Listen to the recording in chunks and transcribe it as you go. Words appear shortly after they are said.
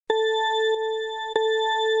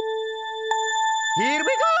Here we go!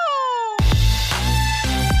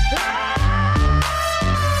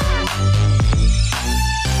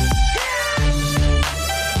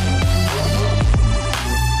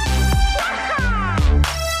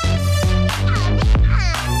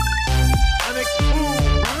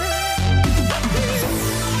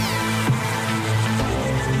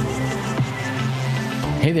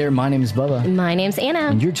 Hey there, my name is Bubba. My name's Anna.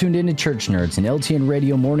 And you're tuned into Church Nerds, an LTN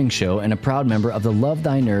radio morning show and a proud member of the Love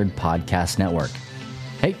Thy Nerd podcast network.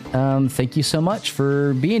 Hey, thank you so much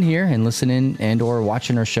for being here and listening and or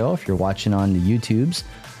watching our show. If you're watching on the YouTubes,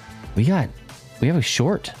 we have a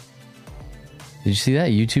short. Did you see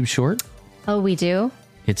that YouTube short? Oh, we do?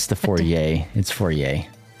 It's the foyer. It's foyer.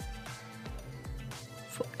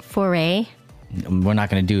 Foray? We're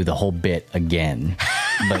not going to do the whole bit again,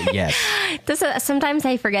 but yes. Sometimes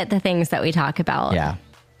I forget the things that we talk about. Yeah.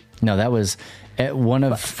 No, that was one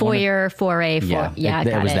of... Foyer, foray, it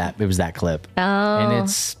was that clip. Oh. And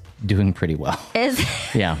it's doing pretty well.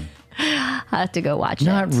 Yeah. I'll have to go watch it.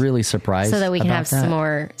 Not really surprised. So that we can have some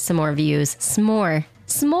more views. S'mores.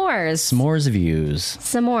 S'mores views.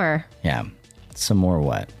 Some more. Yeah. Some more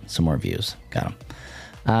what? Some more views. Got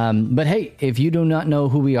them. But hey, if you do not know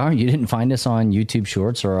who we are, you didn't find us on YouTube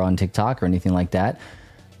Shorts or on TikTok or anything like that,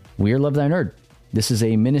 we are Love Thy Nerd. This is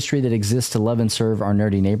a ministry that exists to love and serve our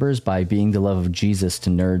nerdy neighbors by being the love of Jesus to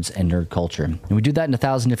nerds and nerd culture. And we do that in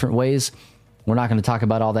 1,000 different ways. We're not going to talk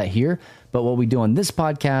about all that here, but what we do on this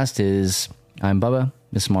podcast is, I'm Bubba,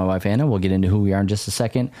 this is my wife Anna. We'll get into who we are in just a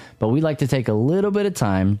second, but we like to take a little bit of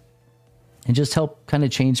time and just help kind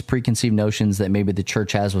of change preconceived notions that maybe the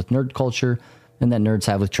church has with nerd culture and that nerds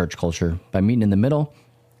have with church culture by meeting in the middle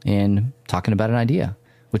and talking about an idea,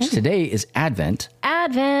 which today is Advent.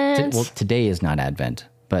 Well, today is not Advent,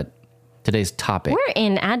 but today's topic. We're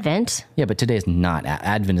in Advent. Yeah, but today is not.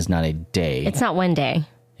 Advent is not a day. It's not one day.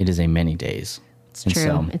 It is a many days. It's true.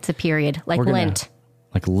 So it's a period, like Lent.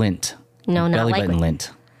 Like Lent. No, not belly like button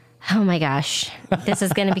Lent. Oh my gosh. This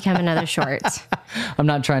is going to become another short. I'm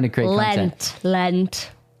not trying to create content. Lent.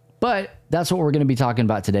 But that's what we're going to be talking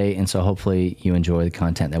about today, and so hopefully you enjoy the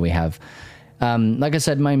content that we have. Like I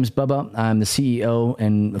said, my name is Bubba. I'm the CEO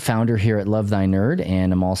and founder here at Love Thy Nerd,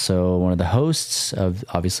 and I'm also one of the hosts of,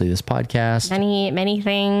 obviously, this podcast. Many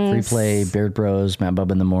things. Free Play, Beard Bros, Matt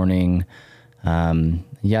Bubba in the Morning, yada,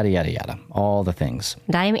 yada, yada. All the things.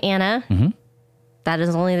 And I'm Anna. Mm-hmm. That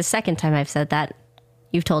is only the second time I've said that.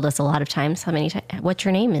 You've told us a lot of times how many times, what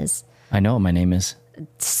your name is. I know what my name is.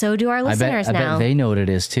 So do our listeners I now. bet they know what it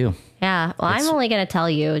is, too. Yeah, well, I'm only going to tell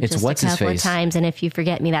you just a couple of times, and if you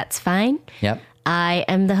forget me, that's fine. Yep. I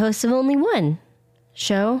am the host of only one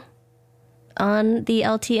show on the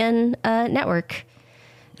LTN network,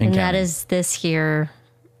 and that is this here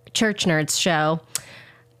Church Nerds show.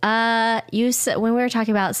 You said, when we were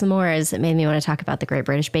talking about s'mores, it made me want to talk about the Great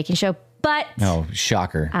British Baking Show, but... No,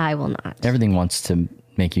 shocker. I will not. Everything wants to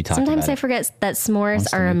make you talk about it. Sometimes I forget that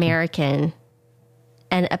s'mores are American.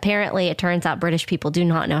 And apparently, it turns out British people do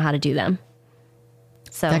not know how to do them.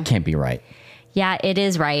 So that can't be right. Yeah, it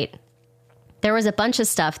is right. There was a bunch of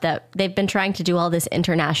stuff that they've been trying to do all this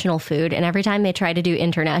international food. And every time they try to do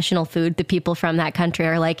international food, the people from that country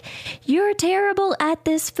are like, you're terrible at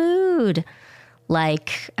this food.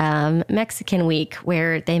 Like Mexican Week,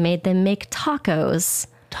 where they made them make tacos.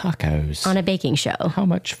 Tacos. On a baking show. How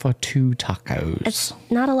much for 2 tacos? It's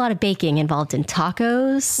not a lot of baking involved in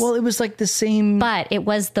tacos. Well, it was like the same. But it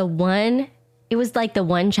was like the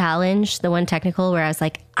one challenge, the one technical where I was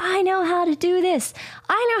like, I know how to do this.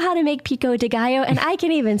 I know how to make pico de gallo, and I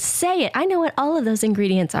can even say it. I know what all of those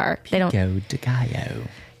ingredients are. Pico de gallo.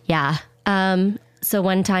 Yeah. So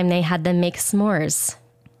one time they had them make s'mores.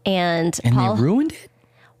 And they ruined it?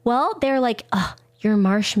 Well, they're like, oh, your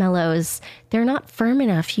marshmallows, they're not firm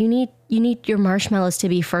enough. You need your marshmallows to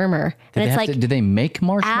be firmer. Did they make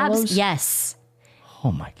marshmallows? Yes.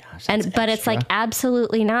 Oh my gosh. But it's like,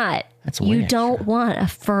 absolutely not. That's way You extra. don't want a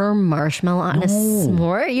firm marshmallow on a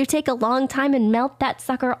s'more. You take a long time and melt that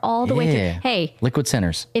sucker all the way through. Hey. Liquid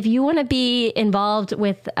centers. If you want to be involved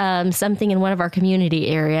with something in one of our community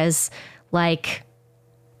areas, like,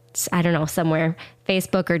 I don't know, somewhere,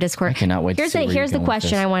 Facebook or Discord. I cannot wait to see where you're Here's the going with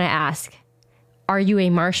question this. I want to ask. Are you a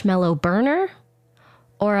marshmallow burner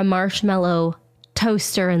or a marshmallow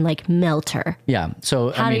toaster and like melter? Yeah.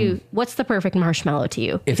 So what's the perfect marshmallow to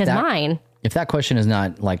you? Because mine. If that question is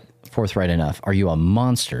not like forthright enough, are you a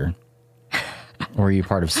monster or are you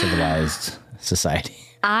part of civilized society?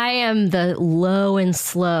 I am the low and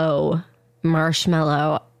slow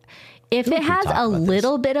marshmallow. If it has a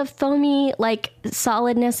little bit of foamy, like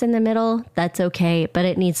solidness in the middle, that's okay, but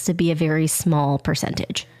it needs to be a very small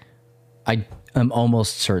percentage. am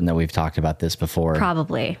almost certain that we've talked about this before.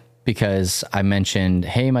 Probably. Because I mentioned,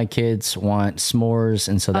 hey, my kids want s'mores.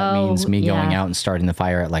 And so that means me going out and starting the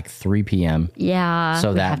fire at like 3 p.m. Yeah.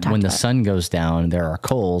 So that when the sun goes down, there are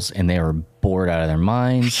coals and they are bored out of their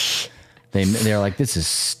minds. They're like, this is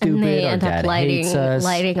stupid. And they Our end dad up hates us.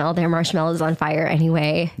 lighting all their marshmallows on fire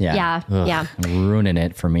anyway. Yeah. Yeah. Ruining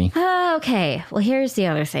it for me. Okay. Well, here's the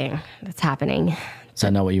other thing that's happening. Is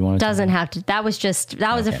that not what you wanted? Doesn't have to. That was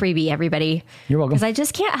a freebie, everybody. You're welcome. Because I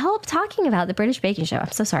just can't help talking about the British Baking Show.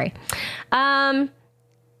 I'm so sorry.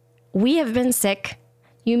 We have been sick.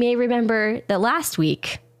 You may remember that last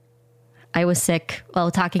week I was sick while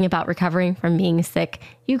talking about recovering from being sick.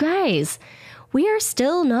 You guys, we are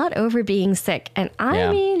still not over being sick. And I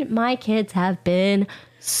mean, my kids have been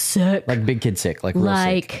sick. Like big kid sick, like real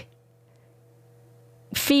sick.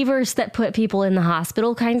 Fevers that put people in the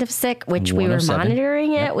hospital kind of sick, which we were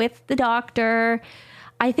monitoring it with the doctor.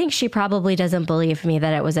 I think she probably doesn't believe me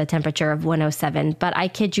that it was a temperature of 107, but I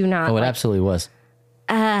kid you not. Oh, it absolutely was.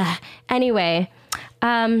 Anyway,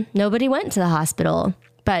 nobody went to the hospital,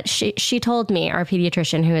 but she told me, our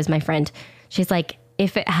pediatrician, who is my friend, she's like,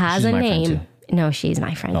 if it has a name, no, she's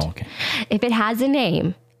my friend. Oh, okay. If it has a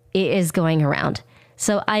name, it is going around.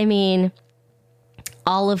 So, I mean,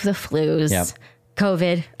 all of the flus,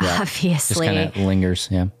 COVID, obviously. Just kind of lingers,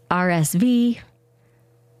 RSV,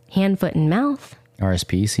 hand, foot, and mouth.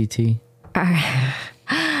 RSP, CT.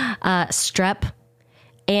 Strep.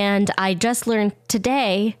 And I just learned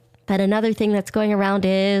today that another thing that's going around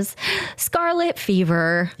is scarlet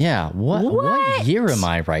fever. Yeah. What year am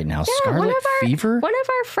I right now? Yeah, scarlet fever? One of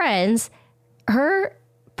our friends, her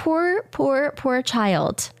poor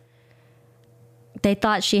child, they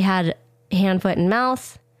thought she had hand, foot, and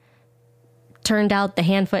mouth. Turned out the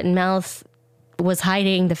hand, foot, and mouth was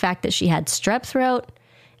hiding the fact that she had strep throat,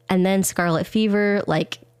 and then scarlet fever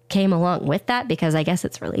came along with that because I guess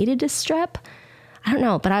it's related to strep. I don't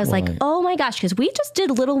know, but I was like, oh my gosh, because we just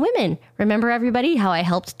did Little Women. Remember, everybody, how I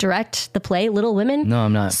helped direct the play Little Women? No,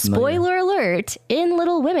 I'm not. Spoiler alert, in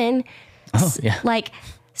Little Women,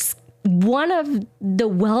 one of the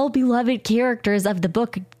well-beloved characters of the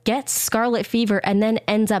book gets scarlet fever and then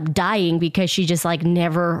ends up dying because she just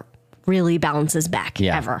never really bounces back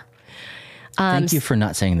ever. Thank you for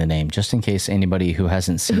not saying the name, just in case anybody who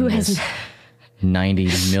hasn't seen this 90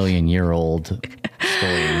 million year old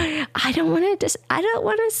story. I don't want to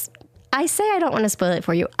spoil it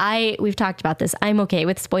for you. We've talked about this. I'm okay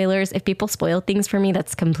with spoilers. If people spoil things for me,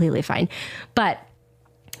 that's completely fine. But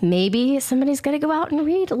maybe somebody's going to go out and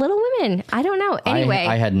read Little Women. I don't know. Anyway,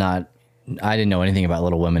 I didn't know anything about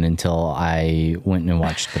Little Women until I went and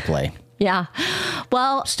watched the play. Yeah.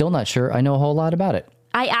 Well, still not sure I know a whole lot about it.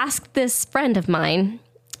 I asked this friend of mine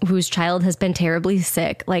whose child has been terribly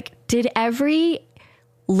sick, did every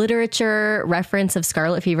literature reference of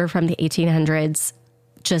scarlet fever from the 1800s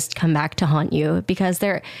just come back to haunt you? Because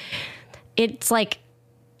it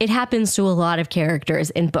happens to a lot of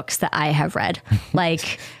characters in books that I have read,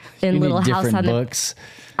 in Little House on the books.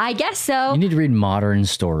 I guess so. You need to read modern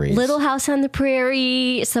stories. Little House on the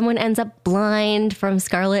Prairie. Someone ends up blind from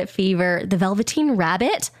scarlet fever. The Velveteen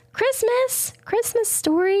Rabbit. Christmas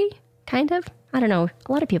story, kind of. I don't know.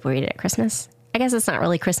 A lot of people read it at Christmas. I guess it's not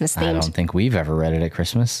really Christmas themed. I don't think we've ever read it at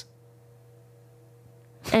Christmas.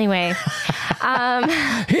 Anyway.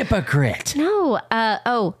 Hypocrite. No.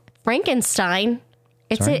 Frankenstein.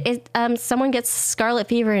 Someone gets scarlet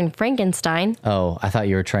fever in Frankenstein. Oh, I thought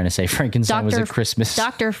you were trying to say Frankenstein was at Christmas.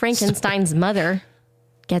 Dr. Frankenstein's mother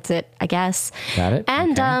gets it, I guess. Got it.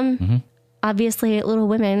 And obviously Little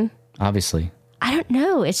Women. Obviously. I don't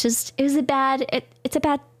know. It's a bad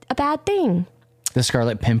thing. The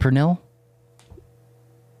Scarlet Pimpernel?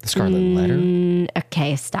 The Scarlet Letter?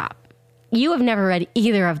 Okay, stop. You have never read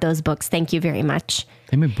either of those books. Thank you very much.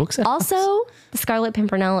 They made books out of Also, The Scarlet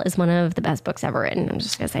Pimpernel is one of the best books ever written. I'm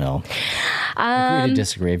just going to say. No. Agree to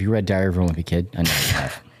disagree. Have you read Diary of a Wimpy Kid? I know you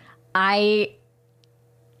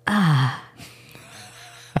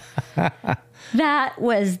have. That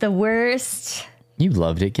was the worst. You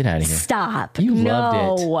loved it. Get out of here. Stop. You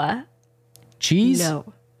loved it. Cheese?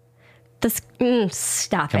 No.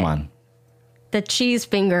 Stop it. Come on. The cheese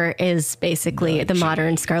finger is basically the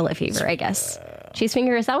modern scarlet fever, I guess. Cheese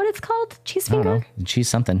finger, is that what it's called? Cheese finger? I don't know. Cheese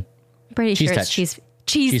something. Pretty cheese sure touch. It's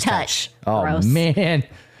cheese touch. Oh, gross. Man. I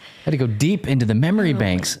had to go deep into the memory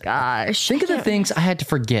banks. Gosh. Think of the things I had to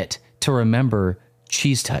forget to remember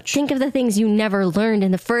cheese touch. Think of the things you never learned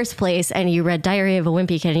in the first place, and you read Diary of a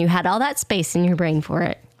Wimpy Kid, and you had all that space in your brain for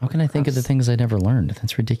it. How can I think of the things I never learned?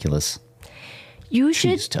 That's ridiculous. You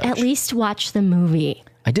should at least watch the movie.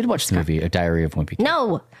 I did watch the movie, A Diary of Wimpy Kid.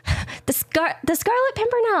 No, the Scarlet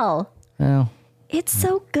Pimpernel. Oh, It's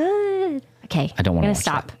so good. Okay. I don't want to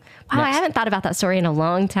stop. that. Wow, Next. I haven't thought about that story in a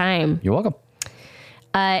long time. You're welcome.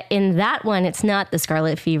 In that one, it's not the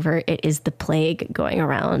scarlet fever. It is the plague going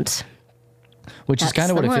around. Which is That's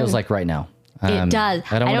kind of what the it feels one. like right now. It does.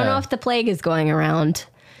 I don't know if the plague is going around.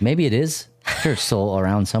 Maybe it is. Sure, it's still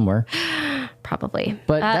around somewhere. Probably.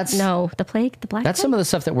 But that's no, the plague, the black. That's some of the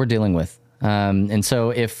stuff that we're dealing with. And so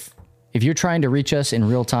if you're trying to reach us in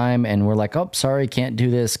real time and we're like, oh, sorry, can't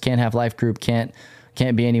do this, can't have life group, can't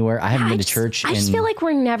be anywhere. I haven't been to church I just in feel like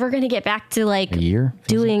we're never going to get back to like a year.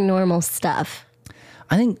 doing normal stuff.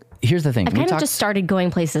 I think here's the thing. I kind of just started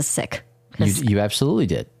going places sick. You absolutely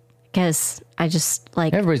did. Because I just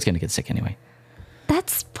like Everybody's going to get sick anyway.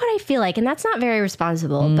 that's what I feel like, and that's not very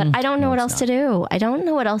responsible. But I don't know what else to do. I don't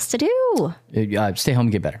know what else to do. Stay home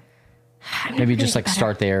and get better. Maybe just like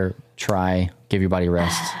start there, try, give your body a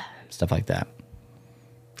rest, stuff like that.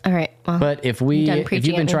 All right. Well, But if done you've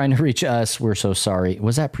preaching been at me. trying to reach us, we're so sorry.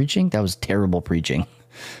 Was that preaching? That was terrible preaching.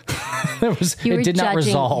 You were It did not judging-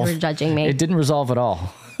 resolve. you were judging me. It didn't resolve at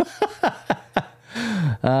all.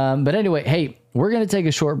 But anyway, hey, we're going to take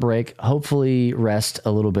a short break, hopefully rest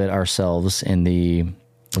a little bit ourselves in the,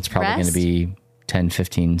 what's probably going to Rest? be 10,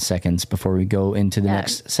 15 seconds before we go into the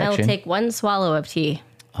next I will section. take one swallow of tea.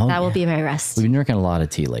 That will be my rest. We've been drinking a lot of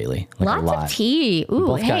tea lately. Like a Lots lot. of tea.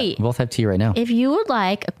 Ooh, hey. We both have tea right now. If you would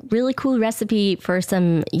like a really cool recipe for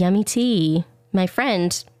some yummy tea, my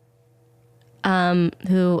friend,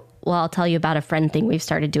 I'll tell you about a friend thing we've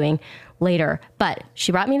started doing later, but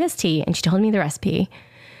she brought me this tea and she told me the recipe.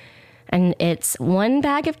 And it's 1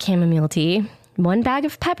 bag of chamomile tea, 1 bag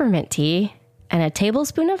of peppermint tea, and a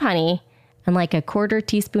tablespoon of honey, and like a 1/4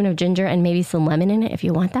 teaspoon of ginger and maybe some lemon in it if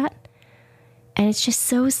you want that. And it's just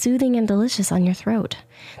so soothing and delicious on your throat.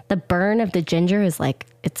 The burn of the ginger is like,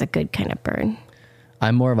 it's a good kind of burn.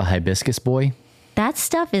 I'm more of a hibiscus boy. That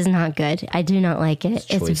stuff is not good. I do not like it.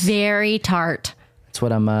 Choice. It's very tart. That's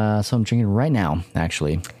what I'm drinking right now,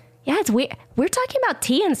 actually. Yeah, it's weird. We're talking about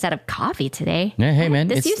tea instead of coffee today. Yeah, hey, man,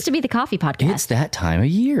 This it's- used to be the coffee podcast. It's that time of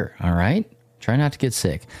year, all right? Try not to get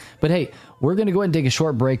sick. But hey, we're going to go ahead and take a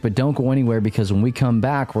short break, but don't go anywhere because when we come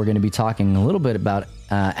back, we're going to be talking a little bit about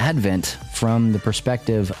Advent from the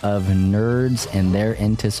perspective of nerds and their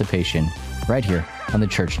anticipation right here on the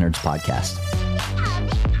Church Nerds Podcast.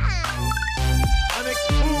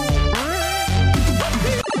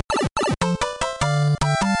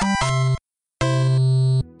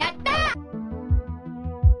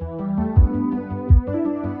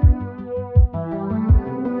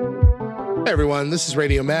 Hey everyone, this is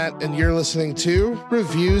Radio Matt, and you're listening to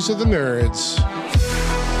Reviews of the Nerds.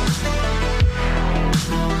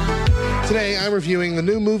 Today, I'm reviewing the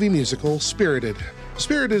new movie musical, Spirited.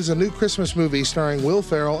 Spirited is a new Christmas movie starring Will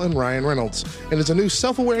Ferrell and Ryan Reynolds, and is a new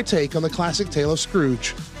self-aware take on the classic tale of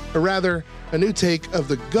Scrooge, or rather, a new take of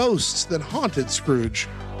the ghosts that haunted Scrooge.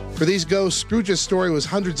 For these ghosts, Scrooge's story was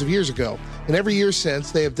hundreds of years ago, and every year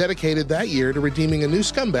since, they have dedicated that year to redeeming a new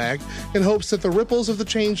scumbag in hopes that the ripples of the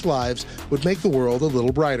changed lives would make the world a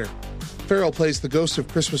little brighter. Ferrell plays the ghost of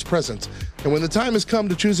Christmas Present, and when the time has come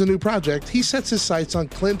to choose a new project, he sets his sights on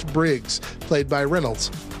Clint Briggs, played by Reynolds.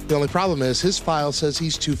 The only problem is his file says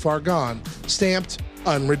he's too far gone, stamped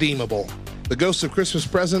unredeemable. The ghost of Christmas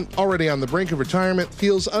Present, already on the brink of retirement,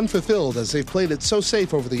 feels unfulfilled as they've played it so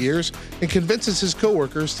safe over the years and convinces his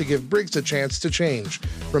co-workers to give Briggs a chance to change,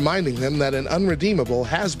 reminding them that an unredeemable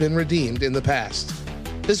has been redeemed in the past.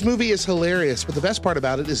 This movie is hilarious, but the best part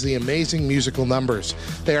about it is the amazing musical numbers.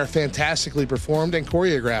 They are fantastically performed and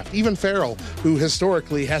choreographed. Even Ferrell, who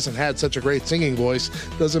historically hasn't had such a great singing voice,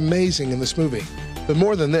 does amazing in this movie. But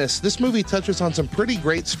more than this movie touches on some pretty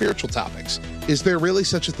great spiritual topics. Is there really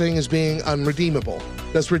such a thing as being unredeemable?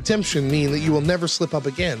 Does redemption mean that you will never slip up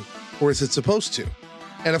again, or is it supposed to?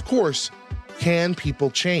 And of course, can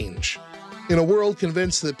people change? In a world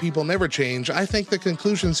convinced that people never change, I think the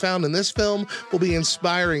conclusions found in this film will be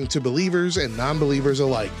inspiring to believers and non-believers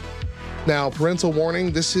alike. Now, parental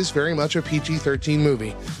warning, this is very much a PG-13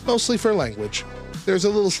 movie, mostly for language. There's a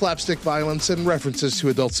little slapstick violence and references to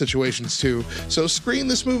adult situations too, so screen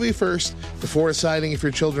this movie first before deciding if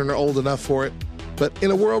your children are old enough for it. But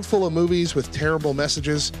in a world full of movies with terrible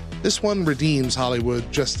messages, this one redeems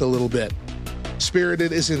Hollywood just a little bit.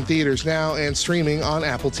 Spirited is in theaters now and streaming on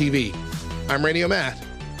Apple TV. I'm Radio Matt,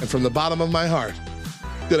 and from the bottom of my heart,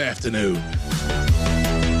 good afternoon.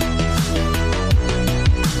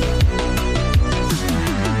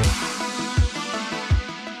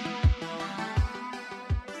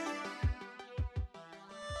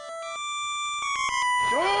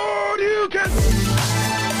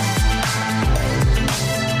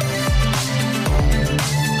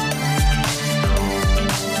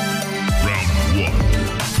 Round one.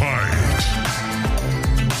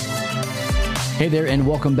 Hey there, and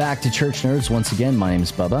welcome back to Church Nerds. Once again, my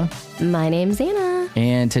name's Bubba. My name's Anna.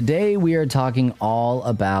 And today we are talking all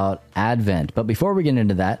about Advent. But before we get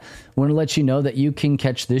into that, I want to let you know that you can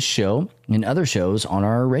catch this show and other shows on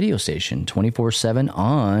our radio station 24/7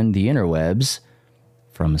 on the interwebs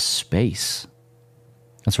from space.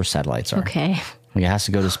 That's where satellites are. Okay. It has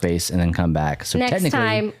to go to space and then come back. So Next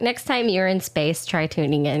technically, time you're in space, try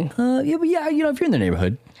tuning in. yeah, if you're in the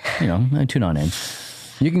neighborhood, tune on in.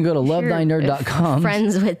 You can go to lovethynerd.com.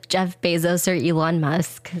 Friends with Jeff Bezos or Elon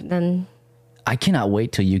Musk, then I cannot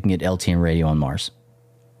wait till you can get LTN radio on Mars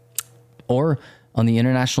or on the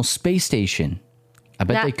International Space Station. I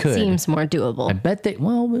bet they could. That seems more doable. I bet they.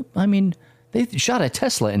 Well, I mean, they shot a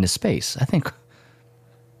Tesla into space. I think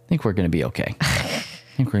we're going to be okay. I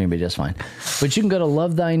think we're going to be just fine. But you can go to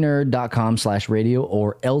lovethynerd.com/radio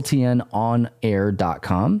or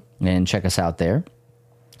ltnonair.com and check us out there.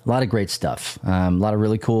 A lot of great stuff. A lot of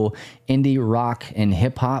really cool indie rock and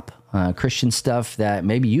hip hop, Christian stuff that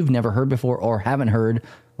maybe you've never heard before or haven't heard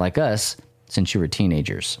like us since you were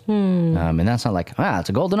teenagers. And that's not like, it's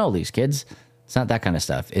a golden oldies, kids. It's not that kind of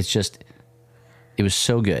stuff. It's just, it was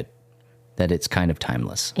so good that it's kind of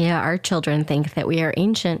timeless. Yeah, our children think that we are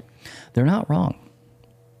ancient. They're not wrong.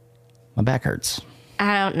 My back hurts.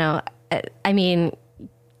 I don't know. I mean,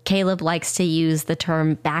 Caleb likes to use the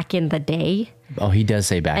term back in the day. Oh, he does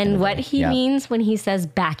say back in the day. And what he means when he says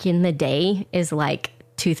back in the day is like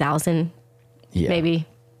 2000, maybe.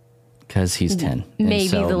 Because he's 10. Maybe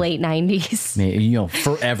the late 90s.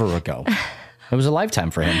 Forever ago. It was a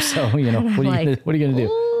lifetime for him. So, what are you going to do?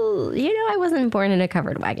 Ooh, I wasn't born in a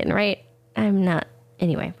covered wagon, right? I'm not.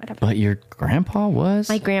 Anyway, whatever. But your grandpa was?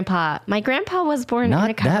 My grandpa was born in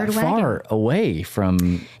a covered wagon. Not that far away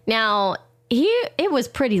from... Now... It was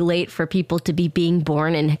pretty late for people to be being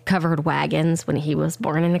born in covered wagons when he was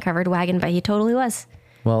born in a covered wagon, but he totally was.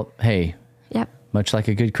 Well, hey. Yep. Much like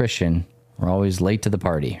a good Christian, we're always late to the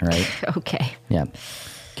party, right? Okay. Yeah.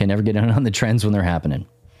 Can never get in on the trends when they're happening.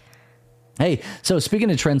 Hey, so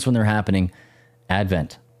speaking of trends when they're happening,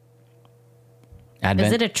 Advent.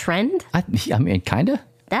 Is it a trend? I mean, kind of.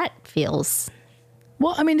 That feels...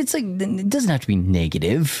 Well, I mean, it's like, it doesn't have to be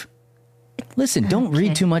negative. Listen, don't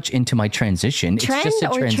read too much into my transition. It's just a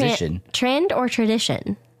transition. Trend or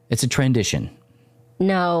tradition? It's a trendition.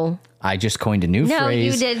 No. I just coined a new phrase. No,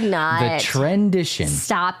 you did not. The trendition.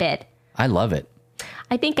 Stop it. I love it.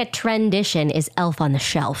 I think a trendition is Elf on the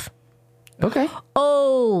Shelf. Okay.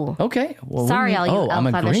 Oh. Okay. Well, sorry, all you Elf I'm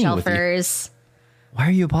on the agreeing Shelfers. Why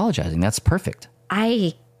are you apologizing? That's perfect.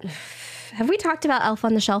 Have we talked about Elf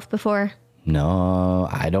on the Shelf before? No,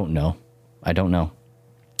 I don't know. I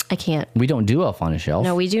can't. We don't do Elf on a Shelf.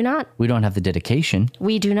 No, we do not. We don't have the dedication.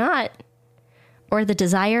 We do not. Or the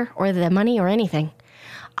desire or the money or anything.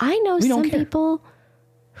 I know some people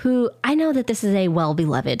I know that this is a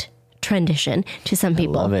well-beloved tradition to some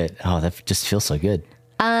people. I love it. Oh, that just feels so good.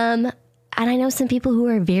 And I know some people who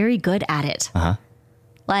are very good at it. Uh-huh.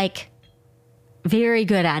 Like, very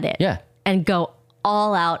good at it. Yeah. And go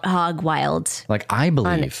all out hog wild. Like, I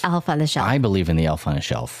believe. On Elf on the Shelf. I believe in the Elf on a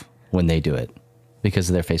Shelf when they do it because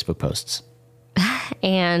of their Facebook posts.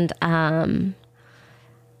 And I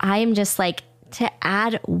am just like, to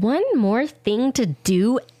add one more thing to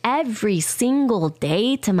do every single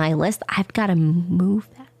day to my list, I've got to move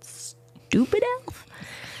that stupid elf.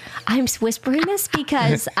 I'm whispering this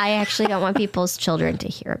because I actually don't want people's children to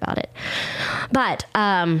hear about it. But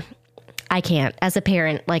I can't. As a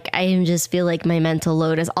parent, like, I just feel like my mental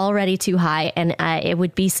load is already too high, and it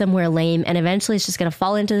would be somewhere lame, and eventually it's just going to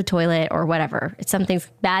fall into the toilet or whatever. Something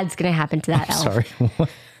bad's going to happen to that elf. Sorry.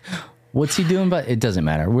 What's he doing? But it doesn't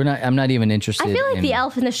matter. I'm not even interested. I feel like the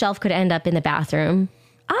elf in the shelf could end up in the bathroom.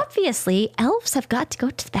 Obviously, elves have got to go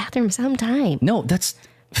to the bathroom sometime. No, that's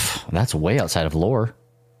way outside of lore.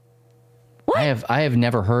 What? I have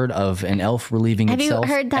never heard of an elf relieving itself. Have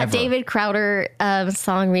you heard that ever. David Crowder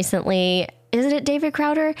song recently? Isn't it David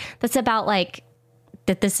Crowder? That's about like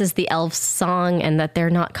that this is the elf's song and that they're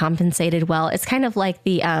not compensated well. It's kind of like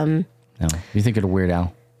the No, you think of Weird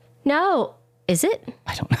Al? No, is it?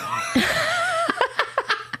 I don't know.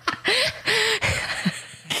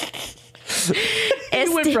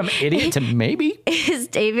 You went from idiot to maybe. Is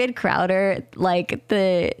David Crowder like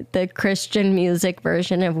the Christian music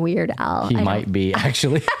version of Weird Al? He might be,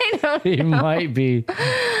 actually. I don't know. He might be.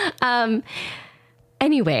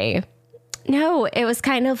 Anyway, no, it was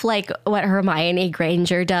kind of like what Hermione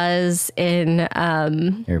Granger does in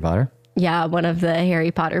Harry Potter? Yeah, one of the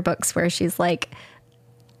Harry Potter books where she's like,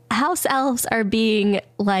 house elves are being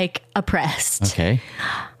like oppressed. Okay.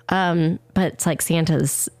 But it's like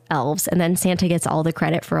Santa's elves, and then Santa gets all the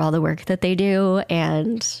credit for all the work that they do,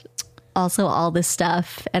 and also all the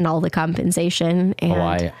stuff and all the compensation.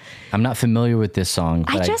 And I'm not familiar with this song.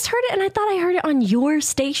 I just heard it and I thought I heard it on your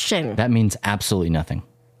station. That means absolutely nothing.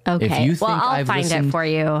 Okay. If you think I'll find it for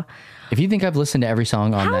you. If you think I've listened to every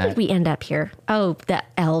song on that. How did we end up here? Oh, the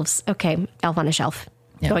elves. Okay. Elf on a shelf.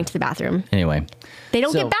 Yeah. Going to the bathroom. Anyway. They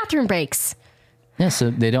don't get bathroom breaks. Yeah, so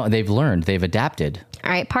they've learned. They've adapted.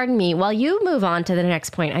 All right. Pardon me. While you move on to the next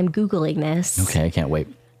point, I'm Googling this. Okay. I can't wait.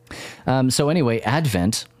 So anyway,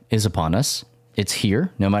 Advent is upon us. It's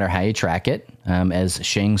here, no matter how you track it. As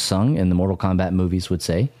Shang Tsung in the Mortal Kombat movies would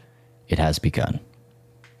say, it has begun.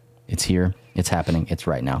 It's here. It's happening. It's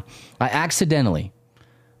right now. I accidentally,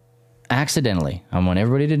 I want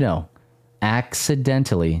everybody to know,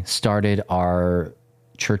 accidentally started our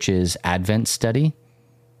church's Advent study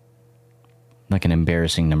like an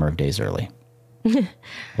embarrassing number of days early. What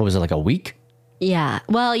was it, like a week? Yeah.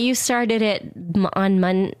 Well, you started it on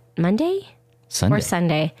Monday? Sunday. Or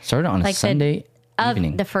Sunday. Started on a Sunday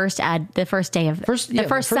evening. The first Sunday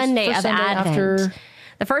of Advent. After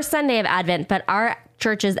The first Sunday of Advent, but our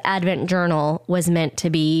church's Advent journal was meant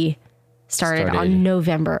to be started on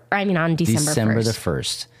December 1st. December the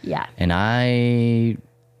 1st. Yeah. And I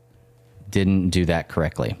didn't do that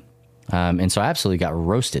correctly. And so I absolutely got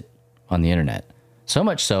roasted on the internet. So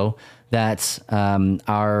much so that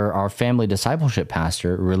our family discipleship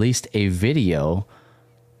pastor released a video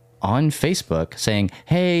on Facebook saying,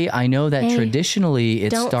 hey, I know that traditionally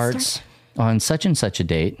it starts on such and such a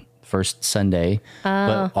date, first Sunday,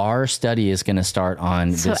 but our study is going to start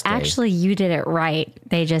on this day. So actually you did it right.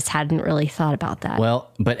 They just hadn't really thought about that. Well,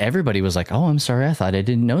 but everybody was like, oh, I'm sorry. I thought I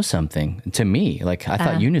didn't know something. To me, like, I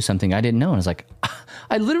thought you knew something I didn't know. And I was like,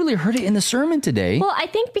 I literally heard it in the sermon today. Well, I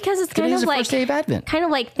think because it's kind of like first day of Advent. Kind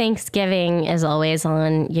of like Thanksgiving is always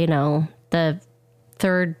on, the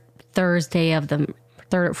fourth Thursday of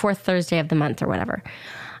the month or whatever.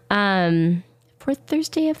 Fourth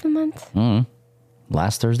Thursday of the month?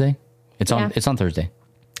 Last Thursday? It's on Thursday.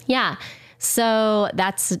 Yeah. So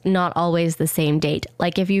that's not always the same date.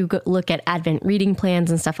 Like if you look at Advent reading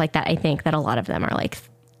plans and stuff like that, I think that a lot of them are like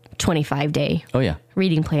 25-day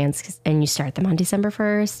reading plans, and you start them on December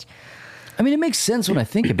 1st. I mean, it makes sense when I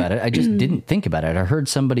think about it. I just didn't think about it. I heard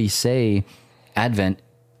somebody say Advent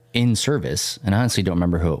in service, and I honestly don't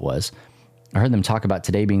remember who it was. I heard them talk about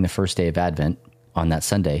today being the first day of Advent on that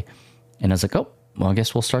Sunday. And I was like, oh, well, I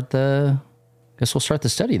guess we'll start the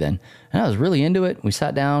study then. And I was really into it. We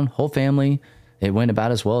sat down, whole family. It went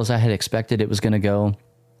about as well as I had expected it was going to go.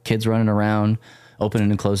 Kids running around, opening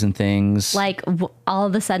and closing things. Like all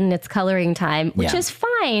of a sudden it's coloring time, which is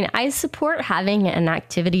fine. I support having an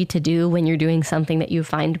activity to do when you're doing something that you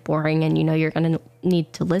find boring and you're going to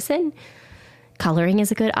need to listen. Coloring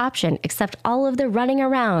is a good option, except all of the running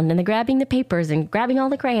around and the grabbing the papers and grabbing all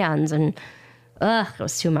the crayons and it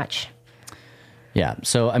was too much. Yeah.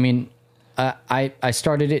 So, I mean, I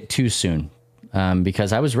started it too soon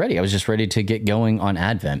because I was ready. I was just ready to get going on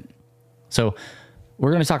Advent. So we're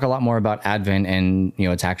going to talk a lot more about Advent and,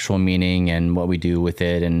 its actual meaning and what we do with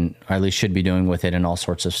it, and or at least should be doing with it, and all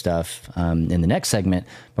sorts of stuff in the next segment.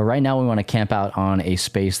 But right now we want to camp out on a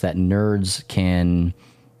space that nerds can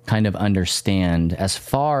kind of understand as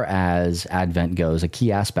far as Advent goes, a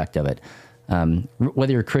key aspect of it.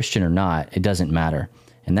 Whether you're Christian or not, it doesn't matter.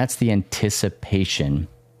 And that's the anticipation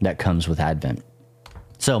that comes with Advent.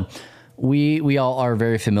 So we all are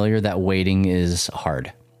very familiar that waiting is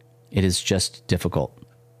hard. It is just difficult.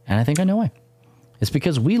 And I think I know why. It's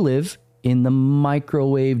because we live in the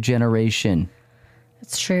microwave generation.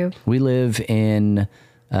 It's true. We live in,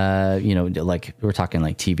 like we're talking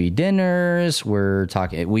like TV dinners. We're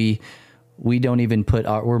talking, we don't even put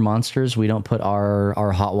we're monsters. We don't put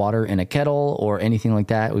our hot water in a kettle or anything like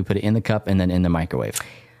that. We put it in the cup and then in the microwave.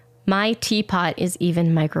 My teapot is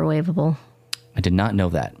even microwavable. I did not know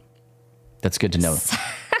that. That's good to know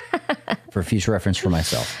for future reference for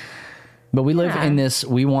myself. But we live in this,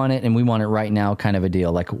 we want it and we want it right now kind of a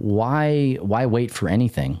deal. Like why wait for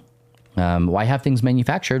anything? Why have things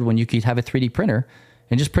manufactured when you could have a 3D printer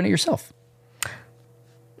and just print it yourself?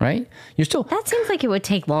 Right? That seems like it would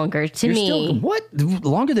take longer to me. What?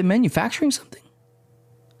 Longer than manufacturing something?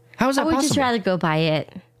 How is that possible? I would just rather go buy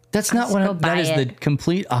it. That's not that is the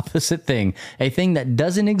complete opposite thing. A thing that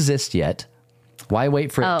doesn't exist yet. Why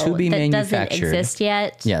wait for it to be manufactured? Doesn't exist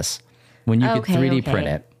yet? Yes. When you could 3D print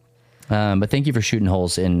it. But thank you for shooting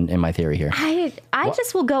holes in my theory here. I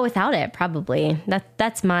just will go without it, probably.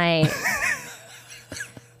 That's my...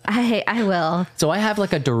 I will. So I have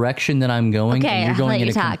like a direction that I'm going, Okay, and you're going I'll in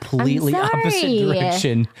let a you talk. completely I'm opposite sorry.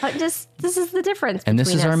 direction. This is the difference. And this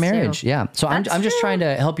between is our us marriage. two. Yeah. So I'm That's just true. trying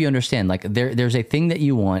to help you understand. Like there's a thing that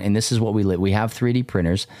you want, and this is what we live. We have 3D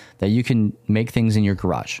printers that you can make things in your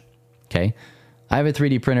garage. Okay. I have a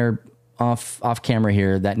 3D printer off camera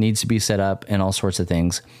here that needs to be set up and all sorts of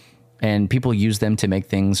things. And people use them to make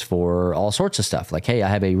things for all sorts of stuff. Like, hey, I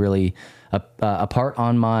have a part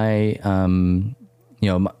on my,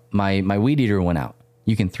 my weed eater went out.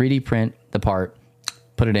 You can 3D print the part,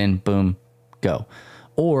 put it in, boom, go.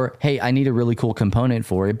 Or, hey, I need a really cool component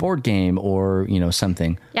for a board game or,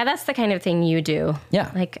 something. Yeah, that's the kind of thing you do.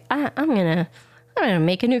 Yeah. Like I'm gonna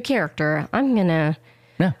make a new character.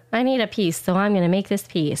 Yeah. I need a piece, so I'm gonna make this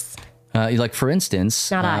piece. Like for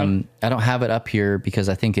instance, Not I don't have it up here because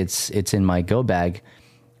I think it's in my go bag,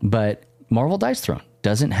 but Marvel Dice Throne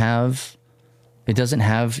doesn't have the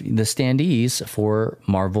standees for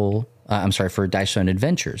Marvel. For Dice Throne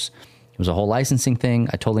Adventures. It was a whole licensing thing.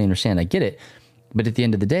 I totally understand. I get it, but at the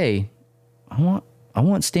end of the day, I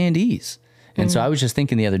want standees. And so I was just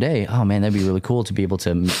thinking the other day, oh man, that'd be really cool to be able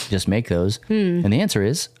to just make those. And the answer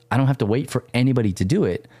is, I don't have to wait for anybody to do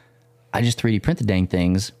it. I just 3D print the dang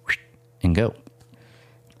things and go.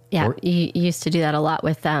 Yeah, Or- you used to do that a lot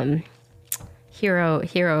with Hero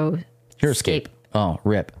HeroScape. Oh,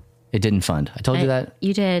 rip. It didn't fund. I told you that.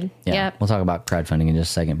 You did. Yeah. Yep. We'll talk about crowdfunding in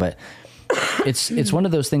just a second, but it's one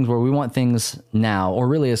of those things where we want things now, or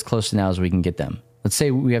really as close to now as we can get them. Let's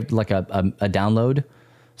say we have like a download.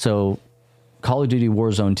 So Call of Duty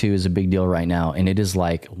Warzone 2 is a big deal right now, and it is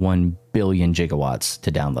like 1 billion gigawatts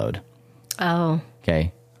to download. Oh.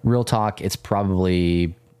 Okay. Real talk, it's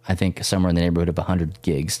probably, I think, somewhere in the neighborhood of 100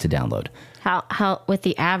 gigs to download. How with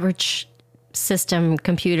the average system,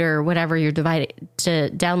 computer, whatever you're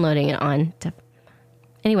downloading it on.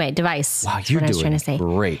 Device. Wow, is you're what I was trying doing to say.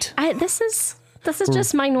 great. This is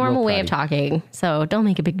just my normal way of talking, so don't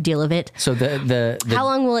make a big deal of it. So the How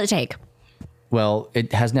long will it take? well,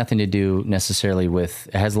 it has nothing to do necessarily with,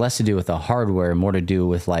 it has less to do with the hardware, more to do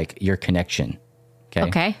with like your connection. Okay.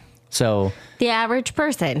 Okay. So The average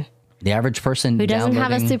person the average person who doesn't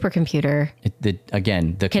have a downloading- supercomputer, the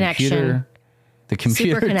Connection. computer,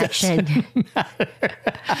 super connection.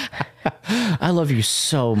 I love you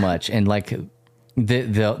so much. And like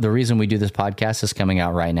the reason we do this podcast is coming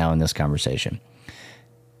out right now in this conversation.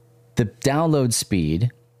 The download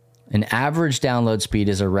speed, an average download speed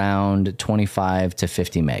is around 25 to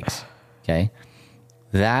 50 megs. Okay.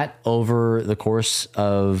 That over the course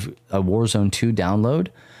of a Warzone 2 download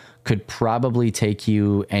could probably take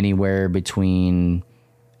you anywhere between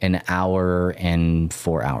an hour and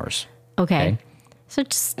 4 hours. Okay. Okay. So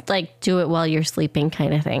just like do it while you're sleeping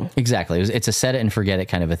kind of thing. Exactly. It's a set it and forget it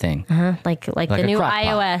kind of a thing. Like the a new crock pot.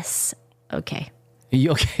 iOS. Okay.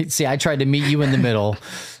 Okay. See, I tried to meet you in the middle,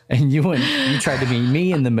 and you tried to meet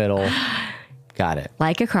me in the middle. Got it.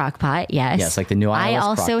 Like a crock pot, yes. Yes, like the new I iOS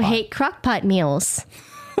also crock pot. hate crock pot meals.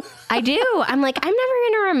 I do. I'm like, I'm never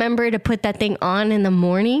going to remember to put that thing on in the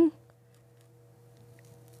morning.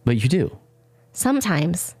 But you do.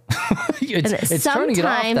 Sometimes. It's turning it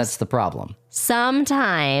off. sometimes- That's the problem.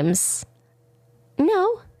 Sometimes.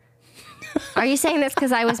 No. Are you saying this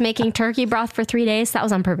because I was making turkey broth for 3 days? That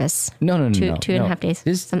was on purpose. No. Two and a half days.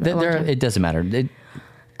 Something like that. It doesn't matter.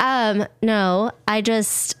 No, I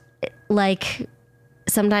just like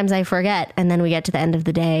sometimes I forget, and then we get to the end of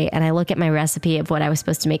the day and I look at my recipe of what I was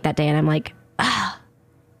supposed to make that day and I'm like,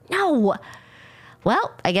 no.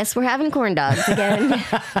 Well, I guess we're having corn dogs again.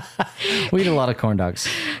 We eat a lot of corn dogs.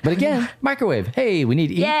 But again, microwave. Hey, we need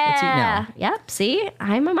to eat. Let's eat now. Yep. See,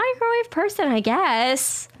 I'm a microwave person, I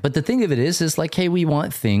guess. But the thing of it is like, hey, we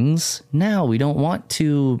want things now. We don't want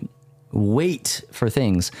to wait for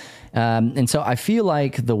things. And so I feel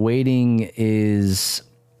like the waiting is,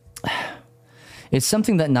 it's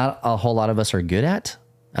something that not a whole lot of us are good at.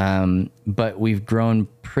 But we've grown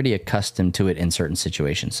pretty accustomed to it in certain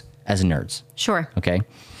situations as nerds. Sure. Okay.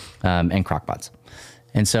 And crockpots.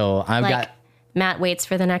 And so I've Like got, Matt waits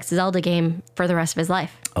for the next Zelda game for the rest of his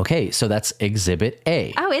life. okay, so that's Exhibit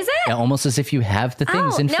A. Oh, is it? Almost as if you have the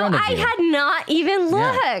things in front of I you. had not even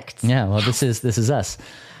looked. Yeah, well, this is us.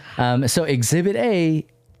 So Exhibit A,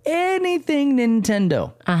 anything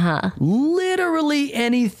Nintendo. Literally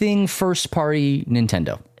anything first party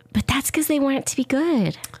Nintendo. But that's because they want it to be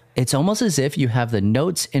good. It's almost as if you have the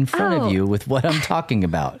notes in front Oh. of you with what I'm talking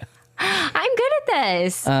about. I'm good at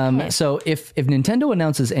this. So if Nintendo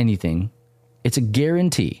announces anything, it's a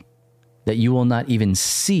guarantee that you will not even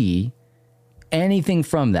see anything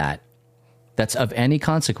from that's of any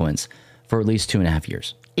consequence for at least 2.5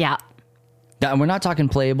 years. Yeah. We're not talking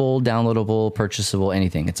playable, downloadable, purchasable,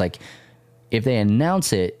 anything. It's like if they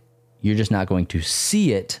announce it, you're just not going to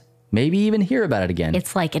see it, maybe even hear about it again.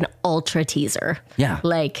 It's like an ultra teaser. Yeah.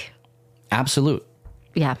 Like, absolute.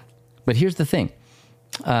 yeah. But here's the thing.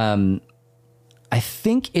 I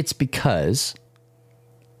think it's because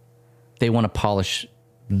they want to polish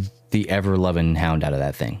the ever-loving hound out of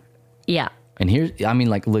that thing. Yeah. And here's, I mean,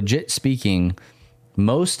 like legit speaking,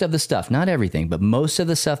 most of the stuff, not everything, but most of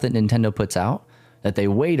the stuff that Nintendo puts out that they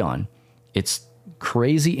wait on, it's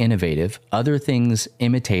crazy innovative. Other things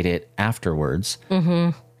imitate it afterwards.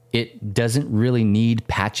 Mm-hmm. It doesn't really need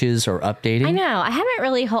patches or updating. I know. I haven't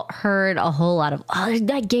really heard a whole lot of, oh,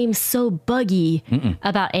 that game's so buggy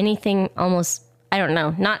about anything almost, I don't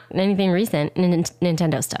know, not anything recent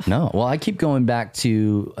Nintendo stuff. No. Well, I keep going back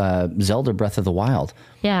to Zelda Breath of the Wild.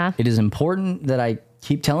 Yeah. It is important that I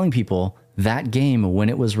keep telling people that game, when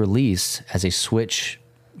it was released as a Switch,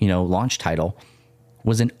 launch title,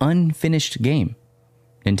 was an unfinished game.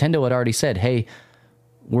 Nintendo had already said, hey,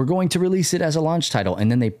 we're going to release it as a launch title. And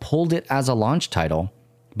then they pulled it as a launch title,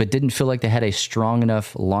 but didn't feel like they had a strong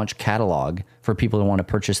enough launch catalog for people to want to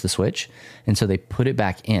purchase the Switch. And so they put it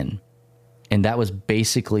back in. And that was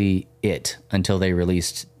basically it until they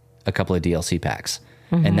released a couple of DLC packs.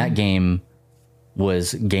 Mm-hmm. And that game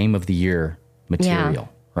was Game of the Year material,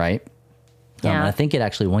 right? Yeah. I think it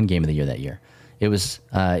actually won Game of the Year that year. It was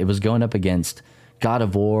going up against God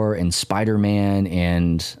of War and Spider-Man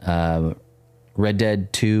and Red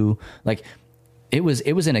Dead 2. Like it was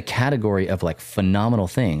in a category of like phenomenal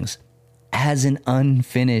things as an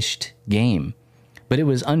unfinished game. But it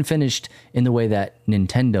was unfinished in the way that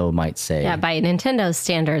Nintendo might say. Yeah, by Nintendo's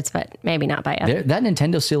standards, but maybe not by others. That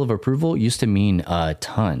Nintendo seal of approval used to mean a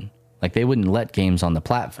ton. Like they wouldn't let games on the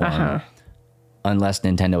platform unless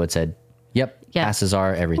Nintendo had said, yep, passes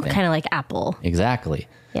are everything. Kind of like Apple. Exactly.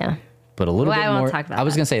 Yeah. But a little bit I won't more, talk about I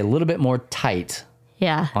was that. going to say a little bit more tight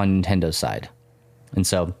on Nintendo's side. And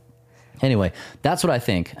so anyway, that's what I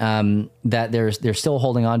think. That they're still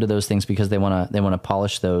holding on to those things because they want to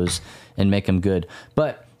polish those and make them good.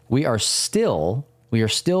 But we are still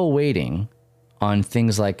waiting on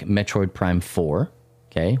things like Metroid Prime 4,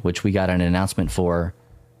 okay, which we got an announcement for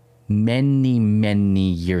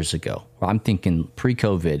many years ago. I'm thinking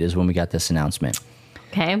pre-COVID is when we got this announcement.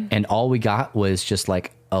 Okay. And all we got was just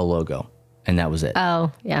like a logo, and that was it.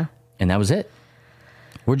 Oh, yeah. And that was it.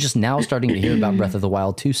 We're just now starting to hear about Breath of the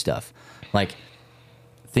Wild 2 stuff. Like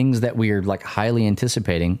things that we're like highly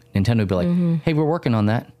anticipating. Nintendo would be like, hey, we're working on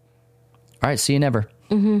that. All right, see you never.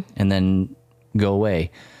 And then go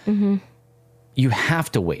away. You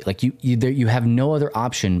have to wait. Like you have no other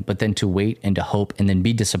option but then to wait and to hope and then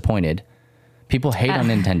be disappointed. People hate on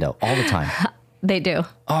Nintendo all the time. They do.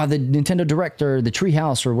 Oh, the Nintendo Direct or the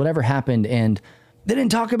Treehouse or whatever happened, and they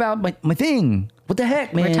didn't talk about my thing. What the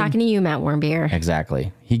heck, man? We're talking to you, Matt Warmbier.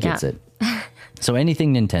 Exactly. He gets it. So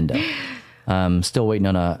anything Nintendo. Still waiting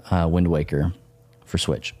on a Wind Waker for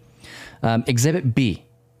Switch. Exhibit B.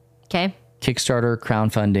 Okay. Kickstarter,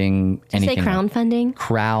 crowdfunding, anything. Say crowdfunding?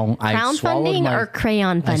 Crowdfunding or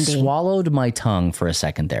crayon I funding? swallowed my tongue for a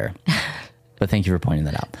second there. But thank you for pointing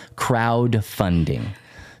that out. Crowdfunding.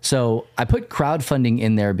 So I put crowdfunding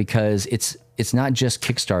in there because it's not just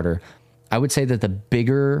Kickstarter. I would say that the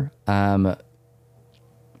bigger, like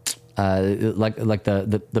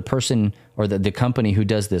the person or the company who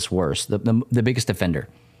does this worse, the biggest offender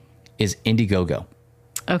is Indiegogo.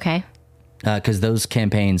 Okay. Because those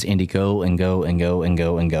campaigns, go and go and go and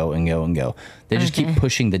go and go and go and go. They just keep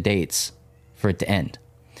pushing the dates for it to end.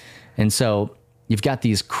 And so you've got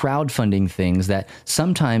these crowdfunding things that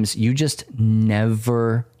sometimes you just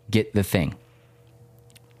never get the thing.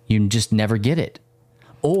 You just never get it.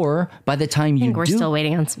 Or by the time you We're still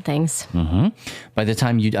waiting on some things. By the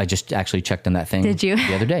time I just actually checked on that thing. Did you?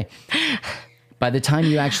 The other day. By the time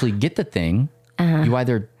you actually get the thing, you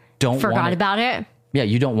either don't Forgot about it? Yeah,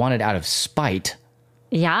 you don't want it out of spite.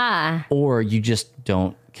 Yeah. Or you just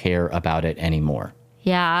don't care about it anymore.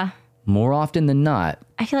 Yeah. More often than not.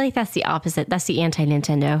 I feel like that's the opposite. That's the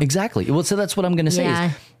anti-Nintendo. Exactly. Well, so that's what I'm going to say. Yeah.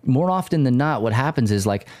 Is more often than not, what happens is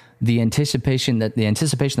like the anticipation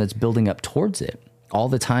that's building up towards it all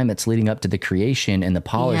the time. That's leading up to the creation and the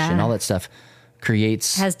polish and all that stuff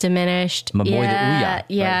has diminished. My boy, the Ouya, right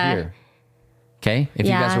here. Okay, if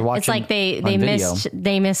you guys are watching, it's like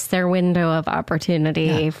they missed their window of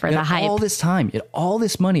opportunity for the hype. All this time, all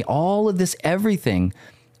this money, all of this everything,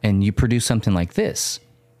 and you produce something like this.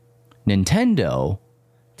 Nintendo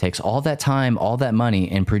takes all that time, all that money,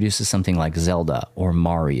 and produces something like Zelda or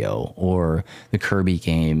Mario or the Kirby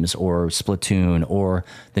games or Splatoon or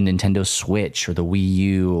the Nintendo Switch or the Wii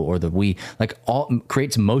U or the Wii, like all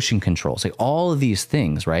creates motion controls, like all of these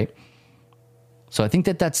things, right? So I think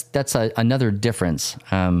that's another difference.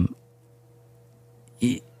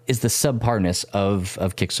 Is the subpartness of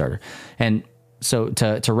Kickstarter. And so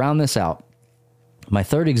to round this out, my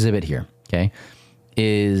third exhibit here, okay,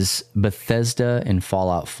 is Bethesda and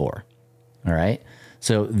Fallout 4. All right.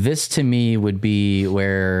 So this to me would be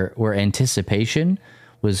where anticipation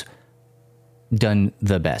was done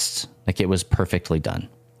the best. Like it was perfectly done.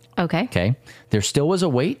 Okay. Okay. There still was a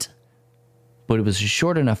wait, but it was a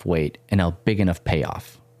short enough wait and a big enough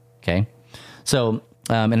payoff. Okay. So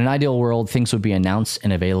in an ideal world, things would be announced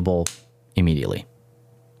and available immediately.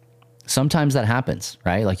 Sometimes that happens,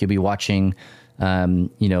 right? Like you'll be watching,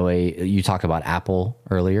 you talk about Apple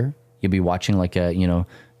earlier. You'll be watching like a,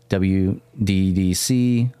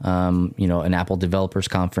 WWDC, an Apple Developers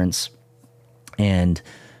Conference, and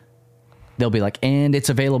they'll be like, and it's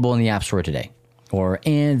available in the App Store today, or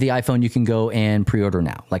and the iPhone you can go and pre-order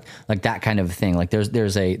now, like that kind of thing. Like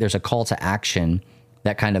there's a call to action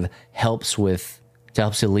that kind of helps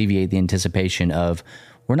alleviate the anticipation of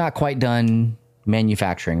we're not quite done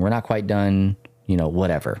manufacturing, we're not quite done,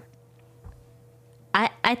 whatever.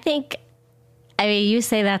 I think, you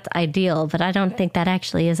say that's ideal, but I don't think that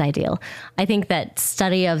actually is ideal. I think that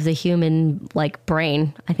study of the human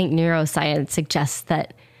brain, I think neuroscience suggests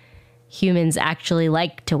that humans actually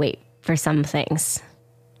like to wait for some things.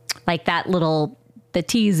 Like the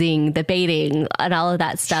teasing, the baiting, and all of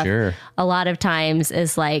that stuff. Sure. A lot of times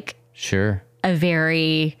is sure. A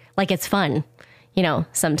very, it's fun,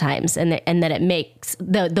 sometimes. And that it makes,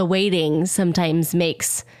 the waiting sometimes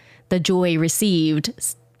makes the joy received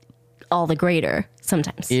all the greater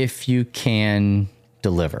sometimes. If you can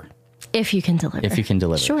deliver.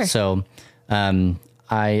 Sure. So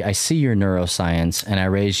I see your neuroscience and I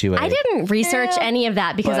raise you. I didn't research any of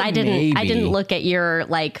that because I didn't look at your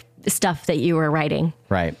stuff that you were writing.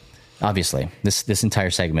 Right. Obviously, this entire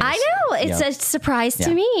segment. I know it's a surprise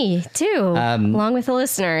to me too, along with the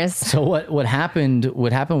listeners. So what happened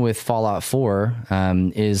with Fallout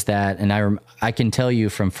 4 is that, and I can tell you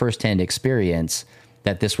from firsthand experience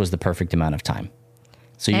that this was the perfect amount of time.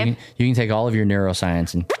 So you can take all of your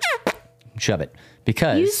neuroscience and shove it,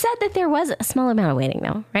 because you said that there was a small amount of waiting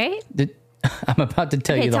though, right? I'm about to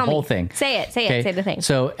tell you the whole thing. Say it. Say the thing.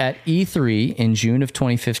 So at E3 in June of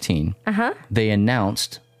 2015, they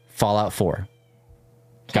announced Fallout 4.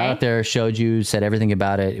 Got out there, showed you, said everything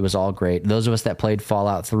about it. It was all great. Those of us that played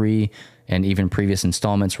Fallout 3 and even previous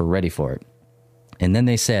installments were ready for it. And then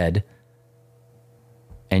they said,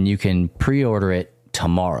 and you can pre-order it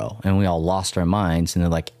tomorrow. And we all lost our minds. And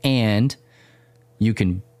they're like, and you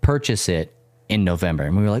can purchase it in November.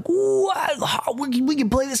 And we were like, what? We can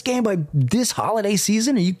play this game by this holiday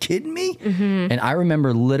season? Are you kidding me? Mm-hmm. And I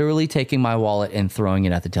remember literally taking my wallet and throwing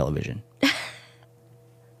it at the television.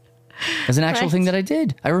 As an actual thing that I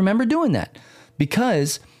did. I remember doing that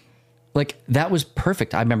because that was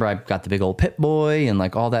perfect. I remember I got the big old Pip-Boy and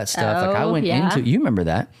all that stuff. I went into, you remember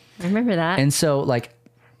that? I remember that. And so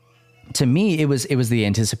to me, it was the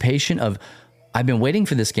anticipation of, I've been waiting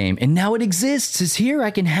for this game and now it exists. It's here. I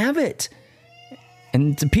can have it.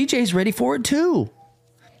 And PJ's ready for it too.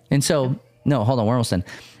 And so, no, hold on. We're almost done.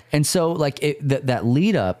 And so that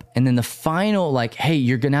lead up and then the final, hey,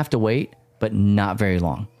 you're going to have to wait, but not very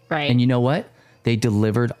long. Right. And you know what? They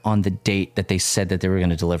delivered on the date that they said that they were going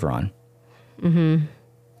to deliver on. Mm-hmm.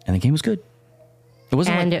 And the game was good. It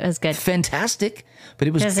wasn't it was good. Fantastic, but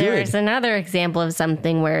it was good. There was another example of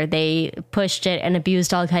something where they pushed it and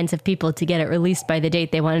abused all kinds of people to get it released by the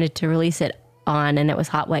date they wanted to release it on, and it was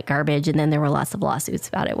hot, wet garbage, and then there were lots of lawsuits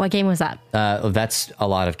about it. What game was that? That's a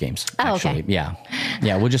lot of games, actually. Okay.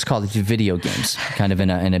 Yeah, we'll just call it video games, kind of in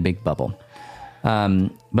a big bubble.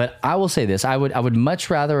 But I will say this: I would much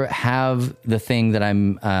rather have the thing that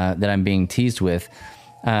I'm being teased with,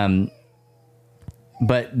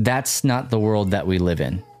 but that's not the world that we live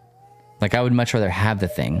in. I would much rather have the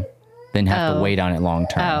thing than have to wait on it long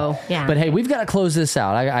term. Oh, yeah. But hey, we've got to close this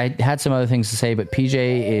out. I had some other things to say, but PJ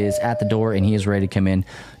is at the door and he is ready to come in.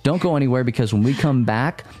 Don't go anywhere, because when we come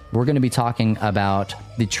back, we're going to be talking about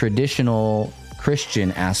the traditional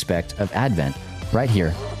Christian aspect of Advent right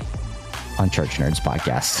here on Church Nerds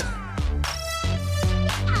Podcast.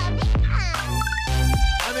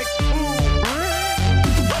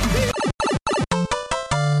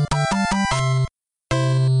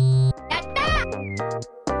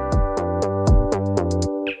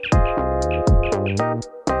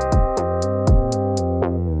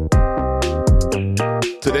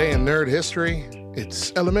 Today nerd history,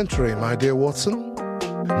 it's elementary, my dear Watson.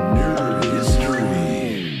 Nerd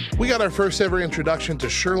history. We got our first ever introduction to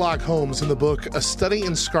Sherlock Holmes in the book A Study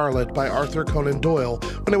in Scarlet by Arthur Conan Doyle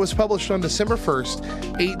when it was published on December 1st,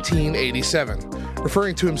 1887.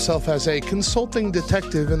 Referring to himself as a consulting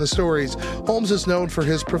detective in the stories, Holmes is known for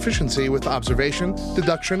his proficiency with observation,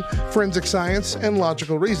 deduction, forensic science, and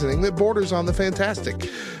logical reasoning that borders on the fantastic,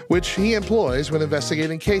 which he employs when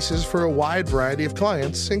investigating cases for a wide variety of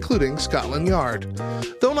clients, including Scotland Yard.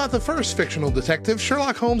 Though not the first fictional detective,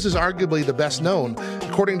 Sherlock Holmes is arguably the best known.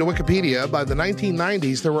 According to Wikipedia, by the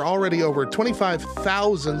 1990s, there were already over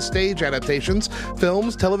 25,000 stage adaptations,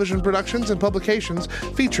 films, television productions, and publications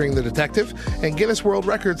featuring the detective, and Guinness World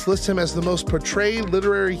Records lists him as the most portrayed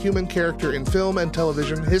literary human character in film and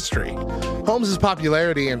television history. Holmes's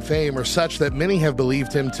popularity and fame are such that many have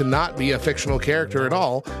believed him to not be a fictional character at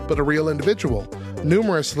all, but a real individual.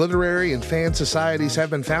 Numerous literary and fan societies have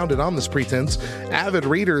been founded on this pretense. Avid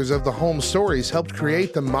readers of the Holmes stories helped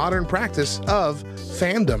create the modern practice of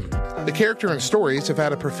fandom. The character and stories have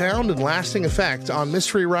had a profound and lasting effect on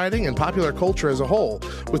mystery writing and popular culture as a whole,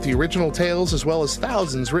 with the original tales as well as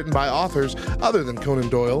thousands written by authors other than Conan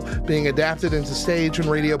Doyle being adapted into stage and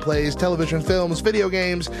radio plays, television films, video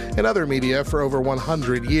games, and other media for over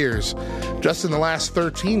 100 years. Just in the last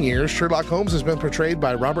 13 years, Sherlock Holmes has been portrayed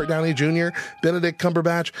by Robert Downey Jr., Benedict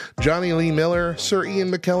Cumberbatch, Johnny Lee Miller, Sir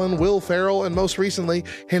Ian McKellen, Will Ferrell, and most recently,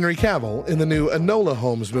 Henry Cavill in the new Enola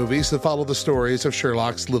Holmes movies that follow the stories of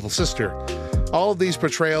Sherlock's little sister. All of these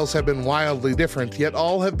portrayals have been wildly different, yet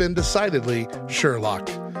all have been decidedly Sherlock.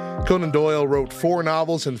 Conan Doyle wrote 4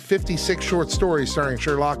 novels and 56 short stories starring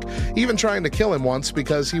Sherlock, even trying to kill him once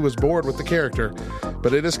because he was bored with the character.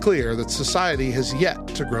 But it is clear that society has yet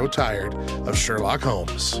to grow tired of Sherlock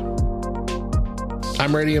Holmes.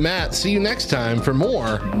 I'm Radio Matt. See you next time for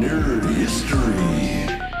more Nerd history.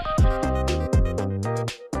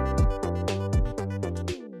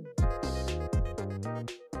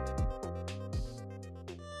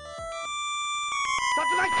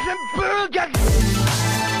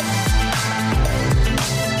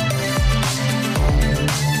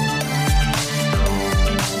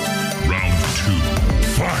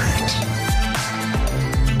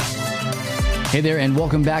 Hey there, and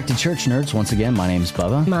welcome back to Church Nerds. Once again, my name's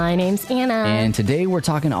Bubba. My name's Anna. And today we're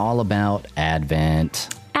talking all about Advent.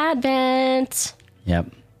 Advent.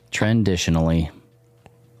 Yep. Traditionally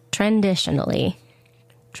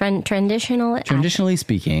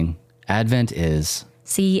speaking, Advent is...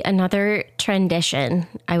 See, another tradition,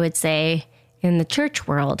 I would say, in the church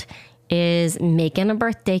world is making a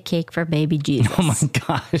birthday cake for baby Jesus. Oh my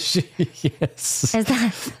gosh. Yes. Is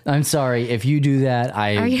that... I'm sorry. If you do that,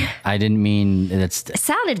 I didn't mean that's... It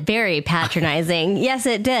sounded very patronizing. Yes,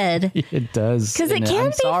 it did. It does. Because it can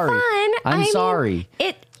be fun. I'm sorry.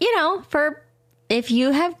 If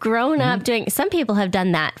you have grown up doing... Some people have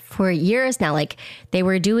done that for years now. Like, they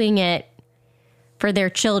were doing it for their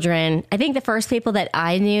children. I think the first people that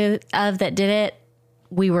I knew of that did it,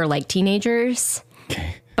 we were like teenagers.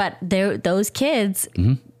 Okay. But those kids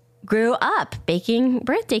grew up baking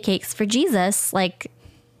birthday cakes for Jesus like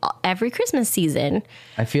every Christmas season.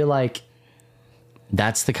 I feel like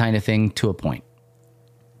that's the kind of thing to a point,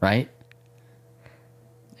 right?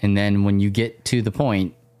 And then when you get to the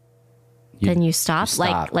point, then you stop.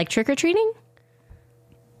 Like trick-or-treating?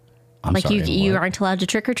 I'm sorry, you aren't allowed to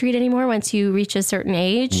trick-or-treat anymore once you reach a certain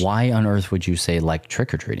age? Why on earth would you say like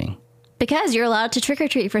trick-or-treating? Because you're allowed to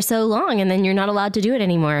trick-or-treat for so long and then you're not allowed to do it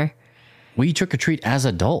anymore. We trick-or-treat as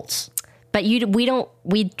adults. But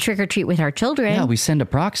we trick-or-treat with our children. Yeah, we send a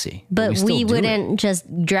proxy. But we wouldn't just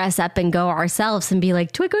dress up and go ourselves and be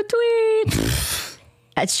like, trick-or-treat.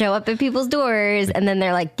 I'd show up at people's doors and then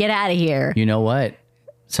they're like, get out of here. You know what?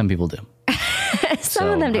 Some people do. Some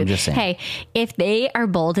of them do. I'm just saying. Hey, if they are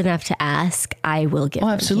bold enough to ask, I will give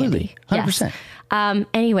them absolutely. Candy. 100%. Yes.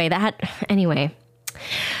 Anyway.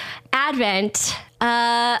 Advent.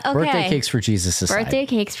 Okay. Birthday cakes for Jesus aside. Birthday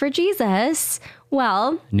cakes for Jesus.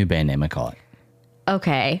 Well. New band name, I call it.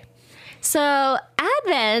 Okay. So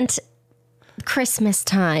Advent, Christmas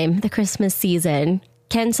time, the Christmas season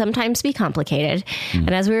can sometimes be complicated.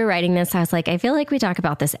 And as we were writing this, I was like, I feel like we talk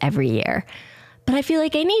about this every year. But I feel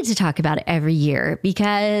like I need to talk about it every year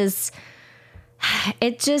because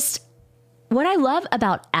it just, what I love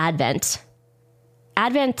about Advent,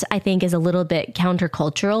 I think, is a little bit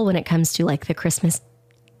countercultural when it comes to like the Christmas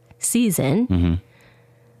season.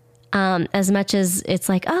 As much as it's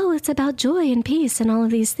like, oh, it's about joy and peace and all of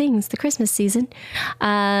these things, the Christmas season.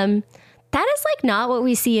 That is like not what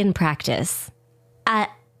we see in practice at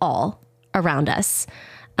all around us.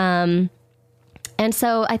 And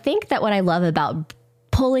so I think that what I love about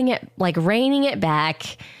pulling it, like reining it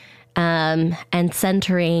back, and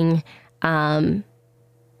centering, and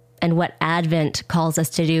what Advent calls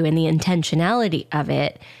us to do and the intentionality of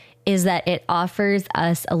it is that it offers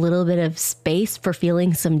us a little bit of space for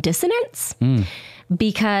feeling some dissonance.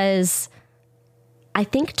 Because I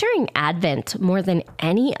think during Advent, more than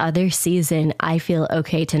any other season, I feel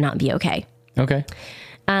okay to not be okay. Okay.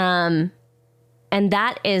 And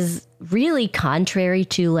that is really contrary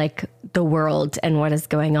to like the world and what is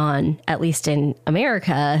going on, at least in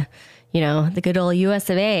America, you know, the good old US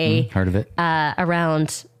of A. Heard of it.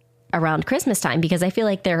 Around Christmas time, because I feel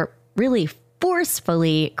like they're really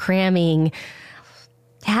forcefully cramming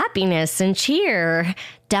happiness and cheer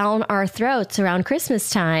down our throats around Christmas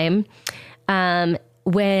time.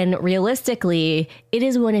 When realistically, it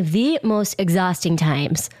is one of the most exhausting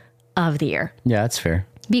times of the year. Yeah, that's fair.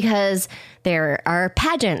 Because there are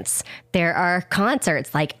pageants, there are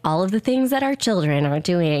concerts, like all of the things that our children are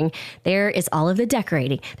doing. There is all of the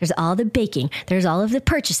decorating. There's all the baking. There's all of the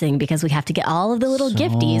purchasing, because we have to get all of the little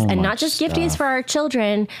gifties, and not just gifties for our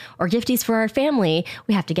children or gifties for our family.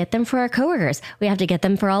 We have to get them for our coworkers. We have to get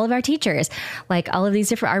them for all of our teachers, like all of these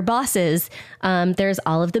different, our bosses. There's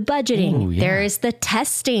all of the budgeting. Ooh, yeah. There's the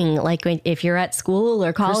testing, like if you're at school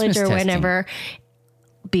or college Christmas or testing. whenever.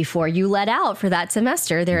 Before you let out for that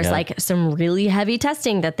semester, there's like some really heavy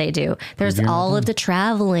testing that they do. There's all of the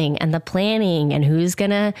traveling and the planning and who's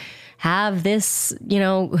going to have this, you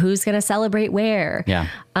know, who's going to celebrate where. Yeah.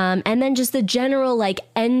 And then just the general like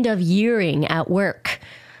end of yearing at work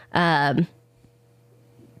that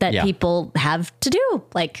people have to do.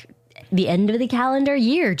 Like the end of the calendar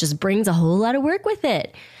year just brings a whole lot of work with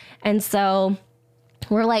it. And so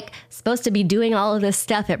we're like supposed to be doing all of this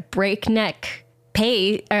stuff at breakneck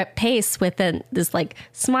pace with this like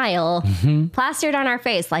smile plastered on our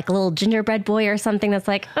face, like a little gingerbread boy or something that's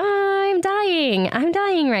like, oh, I'm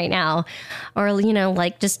dying right now. Or, you know,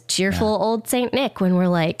 like just cheerful old Saint Nick when we're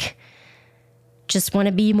like, just want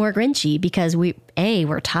to be more Grinchy because we're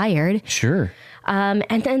tired. Sure.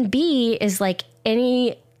 And then B is like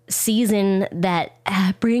any season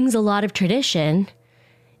that brings a lot of tradition.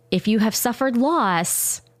 If you have suffered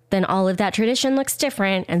loss, then all of that tradition looks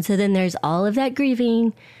different. And so then there's all of that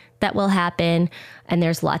grieving that will happen. And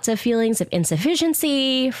there's lots of feelings of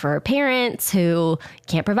insufficiency for parents who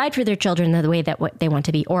can't provide for their children the way that what they want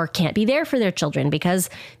to be, or can't be there for their children because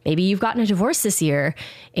maybe you've gotten a divorce this year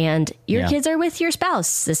and your kids are with your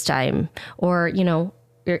spouse this time, or, you know,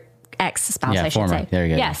 your ex-spouse, I should former. say. There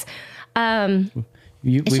you go. Yes.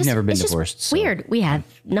 We've never been It's just divorced. So. Weird. We have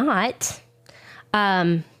not.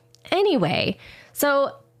 Anyway,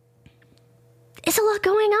 so it's a lot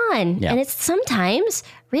going on, and it's sometimes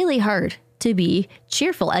really hard to be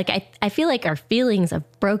cheerful. Like I feel like our feelings of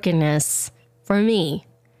brokenness, for me,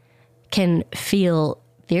 can feel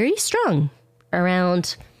very strong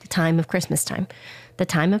around the time of Christmas time. The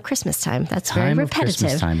time of Christmas time. That's very repetitive.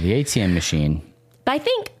 Christmas time. The ATM machine. But I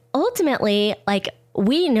think ultimately, like,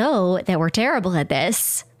 we know that we're terrible at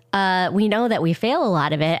this. We know that we fail a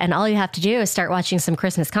lot of it, and all you have to do is start watching some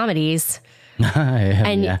Christmas comedies.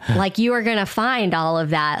 And like, you are going to find all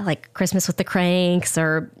of that, like Christmas with the Cranks,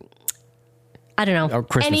 or I don't know. Or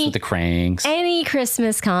Christmas with the Cranks. Any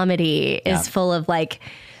Christmas comedy is full of like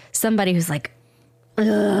somebody who's like,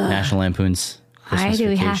 National Lampoon's Christmas why do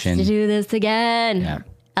we have Vacation. to do this again? Yeah.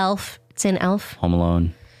 Elf. It's in Elf. Home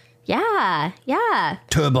Alone. Yeah. Yeah.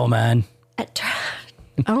 Turbo Man.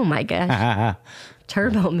 Oh my gosh.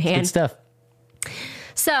 Turbo Man. Good stuff.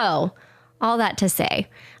 So, all that to say,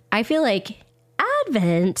 I feel like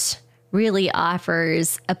Advent really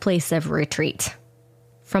offers a place of retreat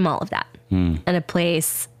from all of that, and a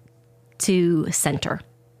place to center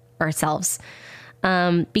ourselves.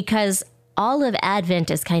 Because all of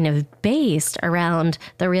Advent is kind of based around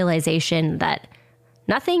the realization that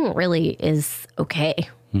nothing really is okay.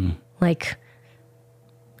 Like,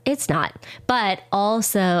 it's not. But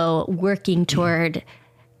also working toward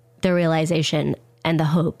the realization and the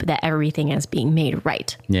hope that everything is being made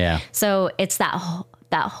right. Yeah. So it's that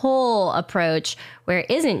whole approach where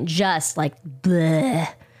it isn't just like bleh.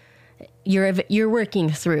 You're working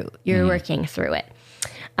through. You're working through it.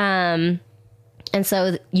 And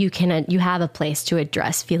so you have a place to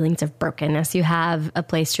address feelings of brokenness. You have a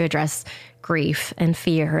place to address grief and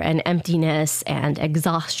fear and emptiness and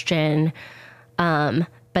exhaustion.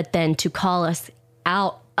 But then to call us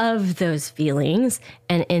out of those feelings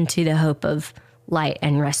and into the hope of light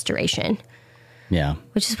and restoration. Yeah.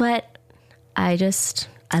 Which is what I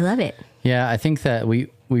love it. Yeah, I think that we've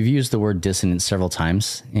used the word dissonance several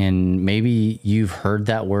times, and maybe you've heard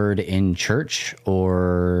that word in church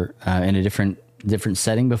or in a different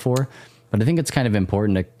setting before. But I think it's kind of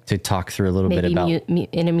important to talk through a little bit Maybe about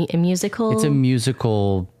in a musical. it's a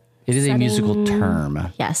musical. It is a musical setting.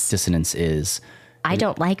 term. Yes. Dissonance is. I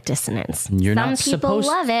don't like dissonance. You're Some not people supposed.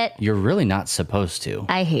 love it. You're really not supposed to.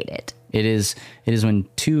 I hate it. It is when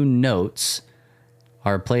two notes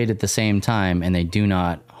are played at the same time and they do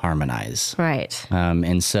not harmonize. Right.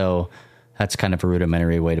 And so that's kind of a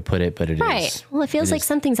rudimentary way to put it, but it is. Right. Well, it feels like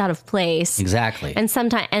something's out of place. Exactly. And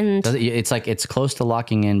sometimes, It's like it's close to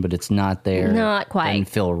locking in, but it's not there. Not quite. Doesn't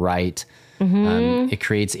feel right. It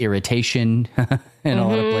creates irritation in a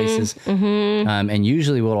lot of places. And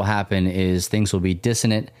usually what will happen is things will be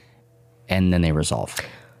dissonant and then they resolve.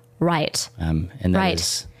 right. And that Right.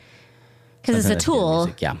 is Because it's a something that's good in tool.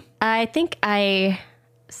 music. Yeah. I think I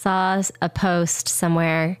saw a post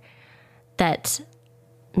somewhere that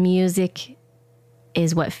music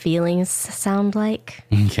is what feelings sound like.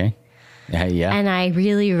 Okay. Yeah. And I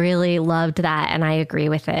really, really loved that. And I agree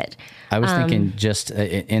with it. I was thinking just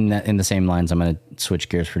in the same lines. I'm going to switch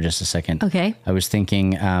gears for just a second. Okay. I was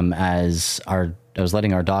thinking I was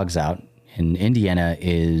letting our dogs out, and Indiana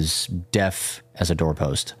is deaf as a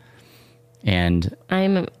doorpost, and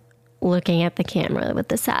I'm looking at the camera with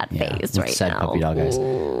the sad face with right sad now. puppy dog eyes.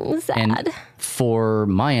 Ooh, sad. And for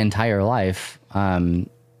my entire life,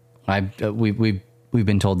 we've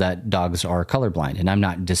been told that dogs are colorblind, and I'm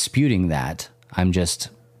not disputing that. I'm just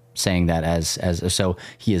saying that as so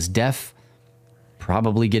he is deaf,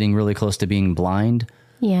 probably getting really close to being blind.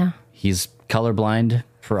 Yeah. He's colorblind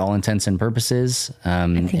for all intents and purposes. I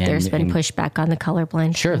think there's been pushback on the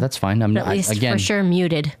colorblind. Sure, that's fine. I'm At not least again for sure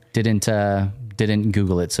muted. didn't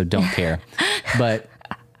Google it, so don't care. But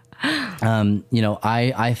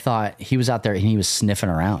I thought he was out there and he was sniffing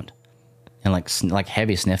around and like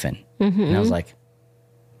heavy sniffing, and I was like,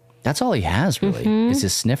 that's all he has really is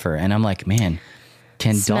his sniffer. And I'm like, man,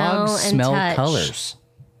 can Smell dogs and smell touch. colors?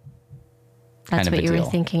 That's kind of what a you were deal.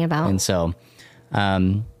 thinking about. And so, I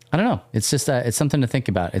don't know. It's just it's something to think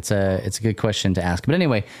about. It's a good question to ask. But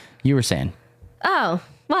anyway, you were saying. Oh,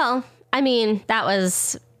 well, I mean, that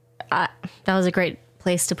was a great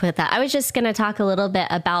place to put that. I was just going to talk a little bit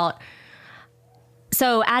about,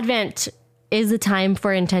 so Advent is a time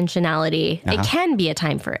for intentionality. It can be a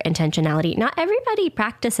time for intentionality. Not everybody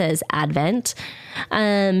practices Advent.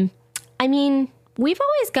 I mean, we've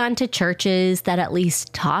always gone to churches that at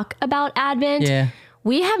least talk about Advent. Yeah.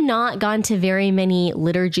 We have not gone to very many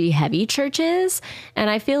liturgy heavy churches. And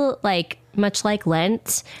I feel like, much like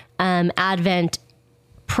Lent, Advent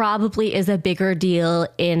probably is a bigger deal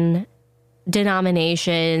in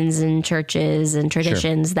denominations and churches and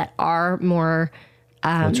traditions that are more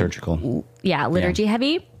Liturgical. liturgy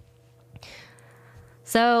heavy.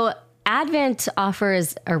 So Advent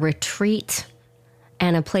offers a retreat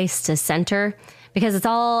and a place to center, because it's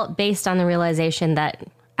all based on the realization that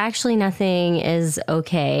actually nothing is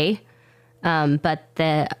okay, but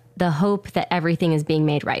the hope that everything is being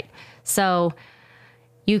made right. So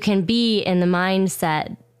you can be in the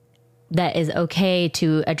mindset that is okay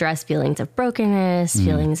to address feelings of brokenness,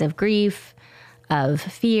 feelings of grief, of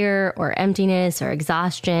fear or emptiness or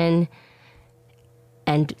exhaustion,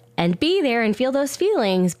 and be there and feel those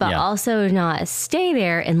feelings, but also not stay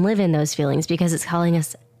there and live in those feelings, because it's calling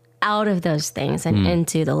us out of those things and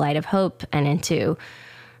into the light of hope and into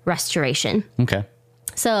restoration. Okay.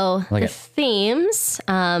 So Like the it. themes,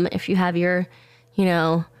 if you have your,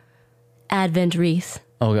 Advent wreath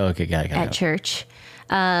Oh, okay. Got it. at church,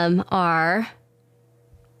 are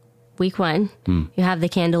week 1, you have the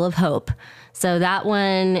candle of hope. So that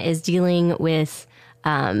one is dealing with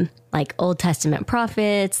like Old Testament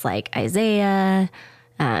prophets like Isaiah,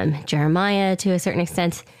 Jeremiah to a certain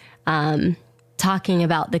extent, talking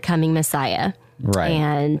about the coming Messiah. Right.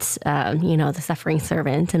 And, the suffering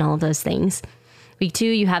servant and all of those things. Week 2,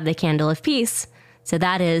 you have the candle of peace. So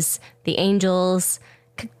that is the angels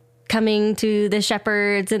coming to the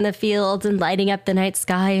shepherds in the fields and lighting up the night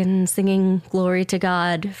sky and singing glory to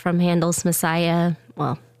God from Handel's Messiah.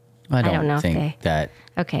 Well, I don't know if think that.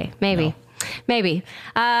 okay, maybe.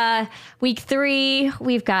 Week 3,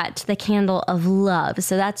 we've got the candle of love.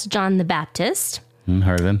 So that's John the Baptist.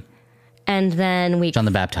 Heard of him? And then John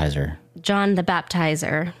the Baptizer. John the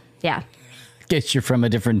Baptizer. Yeah, Guess you're from a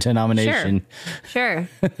different denomination. sure.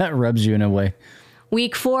 That rubs you in a way.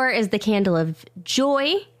 Week 4 is the candle of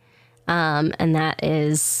joy. And that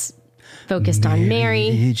is focused on Mary.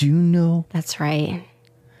 Did you know That's right.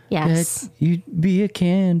 Yes. that you'd be a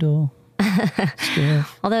candle?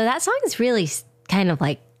 Although that song is really kind of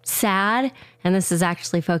like sad, and this is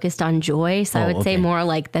actually focused on joy. So I would say okay. more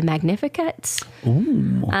like the Magnificat.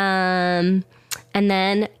 And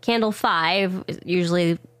then candle 5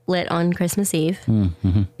 usually lit on Christmas Eve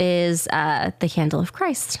is the Candle of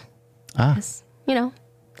Christ. Ah. You know,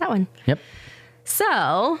 that one. Yep.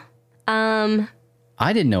 So, I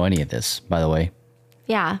didn't know any of this, by the way,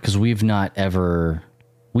 yeah. because we have never,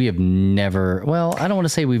 well, I don't want to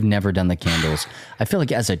say we've never done the candles. I feel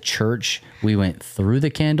like as a church, we went through the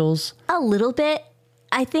candles. A little bit.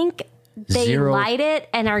 I think they 0% light it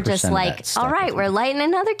and are just of like, that stuck all right, with we're lighting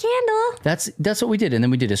another candle. That's what we did. And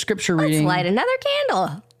then we did a scripture Let's reading. light another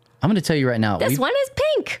candle. I'm going to tell you right now. This one is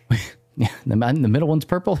pink. Yeah, the middle one's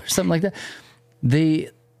purple or something like that. They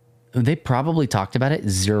probably talked about it.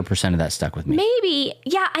 0% of that stuck with me. Maybe.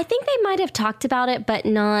 Yeah, I think they might have talked about it, but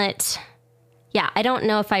not. Yeah, I don't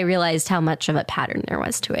know if I realized how much of a pattern there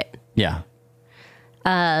was to it. Yeah.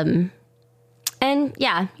 And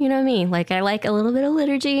yeah, you know me. Like, I like a little bit of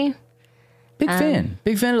liturgy. Big fan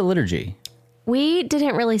of the liturgy. We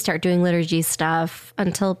didn't really start doing liturgy stuff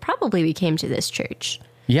until probably we came to this church.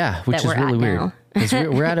 Yeah, which That is we're really at weird. now. 'Cause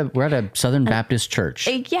we're at a Southern Baptist church.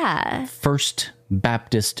 Yeah. First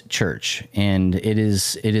Baptist Church, and it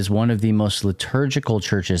is one of the most liturgical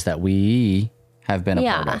churches that we have been a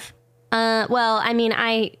part of. Well, I mean,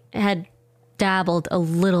 I had dabbled a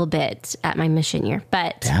little bit at my mission year,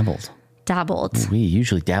 but Dabbled. We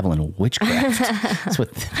usually dabble in witchcraft. That's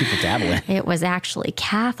what people dabble in. it was actually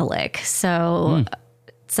Catholic. So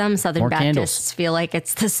some Southern More Baptists candles. feel like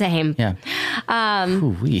it's the same. Yeah.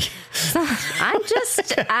 Ooh-wee.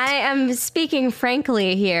 I am speaking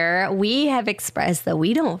frankly here. We have expressed that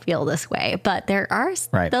we don't feel this way, but there are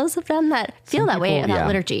Right. those of them that feel that way people- about yeah.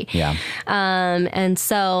 liturgy. Yeah. And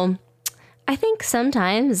so I think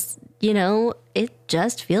sometimes, you know, it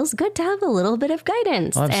just feels good to have a little bit of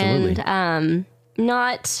guidance. Oh, absolutely. And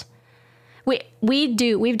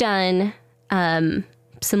we've done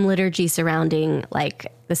some liturgy surrounding like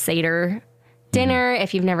the Seder dinner,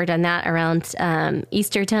 if you've never done that around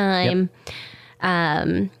Easter time.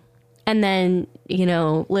 And then, you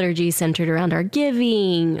know, liturgy centered around our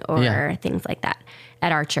giving or Yeah. things like that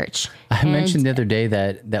at our church. I mentioned the other day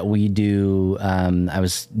that we do, I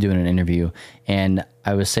was doing an interview and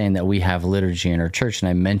I was saying that we have liturgy in our church. And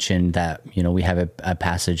I mentioned that, you know, we have a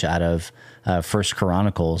passage out of First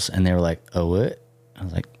Chronicles, and they were like, oh, what? I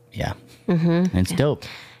was like, yeah, it's dope.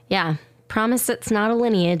 Yeah. Promise it's not a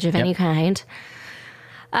lineage of any kind.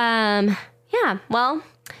 Yeah. Well,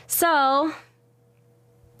 so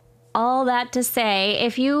all that to say,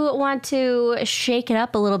 if you want to shake it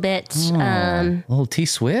up a little bit, A little T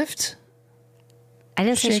Swift. I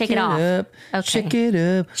didn't say shake it off. Up, Okay. Shake it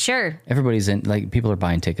up. Sure. Everybody's in, like, people are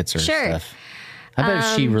buying tickets or Sure. stuff. I bet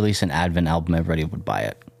if she released an Advent album, everybody would buy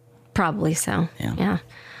it. Probably so. Yeah. Yeah.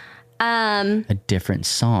 A different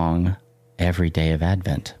song every day of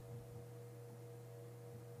Advent.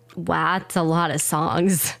 Wow. That's a lot of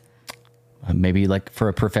songs. Maybe like for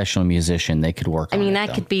a professional musician, they could work I on mean, it, that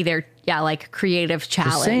though. could be their, like creative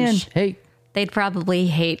Just saying, challenge. hey, They'd probably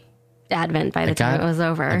hate Advent by the time it was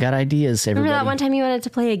over. I got ideas, everybody. Remember that one time you wanted to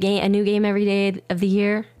play a new game every day of the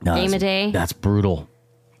year? No, game a that's- day? That's brutal.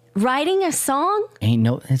 Writing a song? Ain't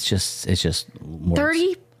no, it's just words.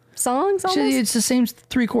 30 songs almost? It's the same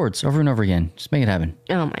 3 chords over and over again. Just make it happen.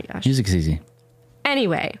 Oh my gosh. Music's easy.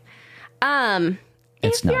 Anyway,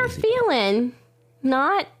 It's if not you're easy. feeling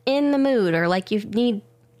not in the mood or like you need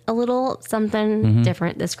a little something Mm-hmm.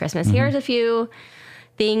 different this Christmas, here's a few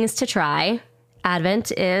things to try.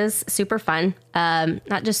 Advent is super fun.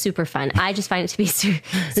 Not just super fun. I just find it to be It's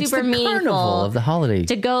super the meaningful carnival of the holiday.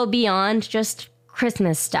 to go beyond just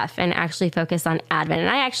Christmas stuff and actually focus on Advent. And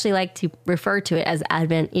I actually like to refer to it as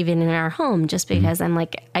Advent even in our home, just because I'm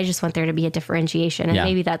like, I just want there to be a differentiation. And Yeah.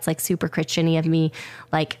 maybe that's like super Christian-y of me,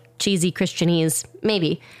 like cheesy Christianese,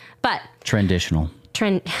 maybe. But Traditional.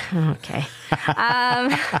 trend, okay.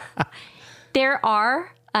 There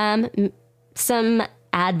are some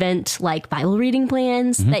Advent like Bible reading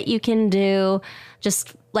plans that you can do,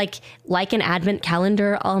 just like an Advent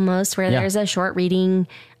calendar almost, where Yeah. there's a short reading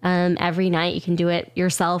every night. You can do it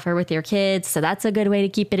yourself or with your kids, so that's a good way to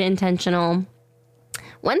keep it intentional.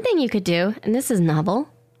 One thing you could do, and this is novel,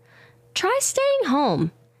 try staying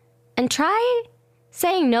home and try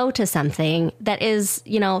saying no to something that is,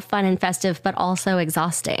 you know, fun and festive, but also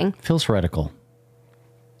exhausting. Feels heretical.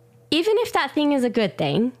 Even if that thing is a good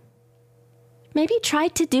thing, maybe try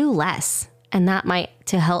to do less. And that might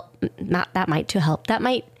help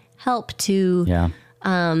to, Yeah.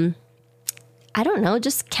 I don't know,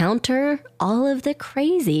 just counter all of the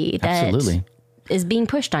crazy that Absolutely. is being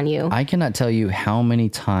pushed on you. I cannot tell you how many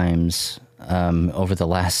times over the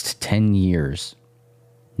last 10 years,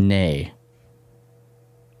 nay,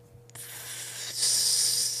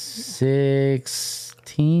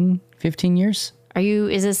 15 years,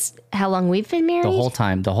 Is this how long we've been married? The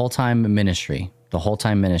whole time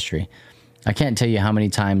ministry. I can't tell you how many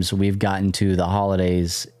times we've gotten to the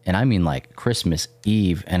holidays, and I mean like Christmas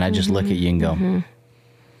Eve, and I just look at you and go,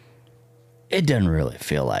 it doesn't really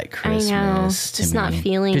feel like Christmas to just me. not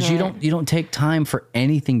feeling Because it. you don't take time for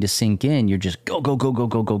anything to sink in. You're just go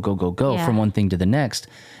Yeah. from one thing to the next.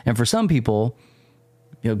 And for some people,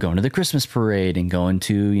 going to the Christmas parade and going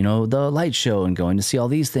to, the light show and going to see all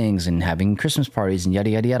these things and having Christmas parties and yada,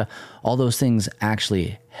 yada, yada. All those things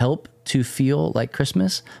actually help to feel like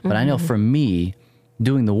Christmas. But I know for me,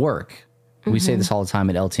 doing the work, we say this all the time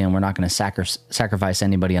at LTN, we're not going to sacrifice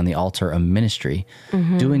anybody on the altar of ministry.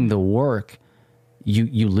 Doing the work,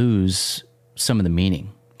 you lose some of the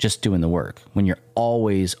meaning just doing the work when you're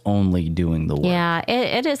always only doing the work. Yeah,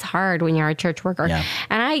 it is hard when you're a church worker. Yeah.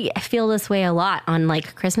 And I feel this way a lot on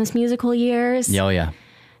like Christmas musical years. Oh, yeah.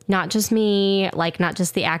 Not just me, like not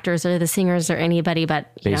just the actors or the singers or anybody,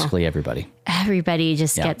 but Basically everybody. everybody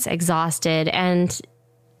just gets exhausted. And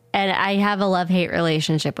I have a love-hate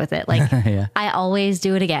relationship with it. Like Yeah. I always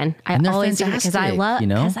do it again. I And they're always do it because I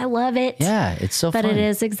fantastic, love it. Yeah, it's so But fun. it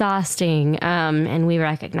is exhausting. And we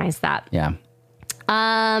recognize that. Yeah.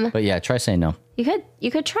 But yeah, try saying no.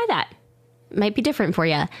 You could try that. Might be different for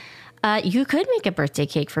you. You could make a birthday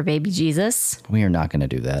cake for baby Jesus. We are not going to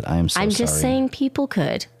do that. I'm so sorry. I'm just saying people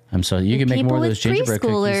could. I'm sorry. You can make People more of with those gingerbread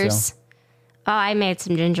cookies, preschoolers. Oh, I made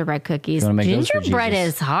some gingerbread cookies. You wanna make those for Gingerbread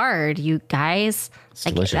Jesus? is hard, you guys.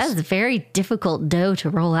 Like delicious. that's very difficult dough to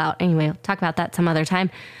roll out. Anyway, we'll talk about that some other time.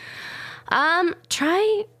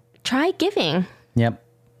 Try giving. though. Yep.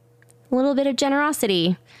 A little bit of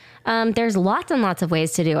generosity. There's lots and lots of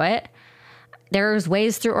ways to do it. There's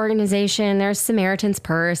ways through organization. There's Samaritan's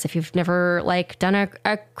Purse. If you've never like done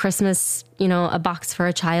a Christmas, a box for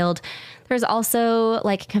a child. There's also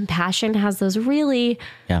like Compassion has those really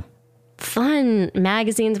Yeah. fun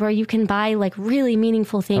magazines where you can buy like really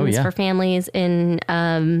meaningful things yeah. for families in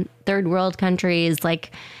third world countries.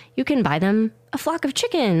 Like you can buy them a flock of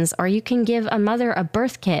chickens, or you can give a mother a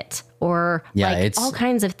birth kit, or Yeah, like all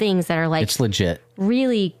kinds of things that are like It's legit.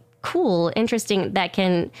 really cool, interesting, that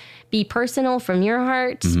can be personal from your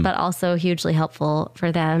heart, but also hugely helpful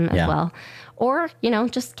for them as Yeah. well. Or,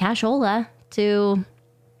 just cashola to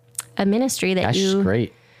a ministry that That's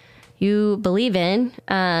great. you believe in.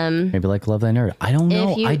 Maybe like Love Thy Nerd. I don't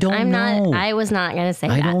know. I don't know. I was not going to say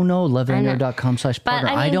I that. don't know. LoveThyNerd.com/partner.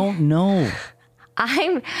 I I mean- don't know.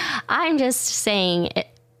 I'm just saying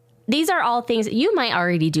these are all things you might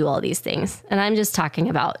already do all these things. And I'm just talking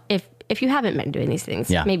about if you haven't been doing these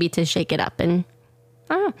things, Yeah. maybe to shake it up. And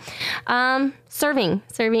I don't know.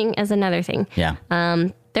 Serving is another thing. Yeah.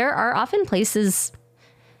 There are often places,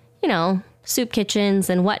 soup kitchens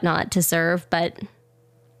and whatnot to serve, but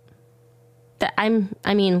there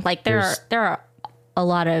are a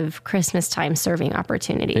lot of Christmas time serving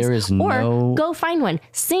opportunities. There is or no- go find one.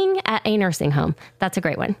 Sing at a nursing home. That's a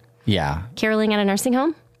great one. Yeah. Caroling at a nursing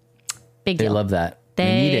home, big They deal. love that. They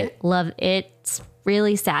They need it. love it. It's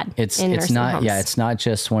really sad. It's in nursing not homes. it's not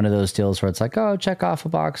just one of those deals where it's like, oh, check off a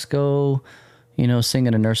box, go, sing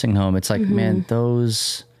in a nursing home. It's like, Mm-hmm. man,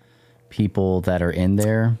 those people that are in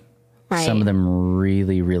there, Right. some of them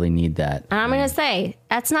really, really need that. And I'm going to say,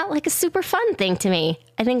 that's not like a super fun thing to me.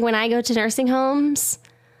 I think when I go to nursing homes,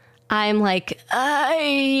 I'm like,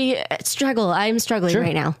 I'm struggling Sure.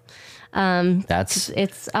 right now. That's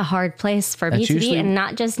It's a hard place for me That's to usually- be, and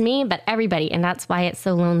not just me, but everybody. And that's why it's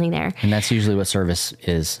so lonely there. and that's usually what service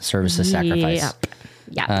is. Service is sacrifice.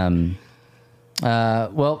 Yeah.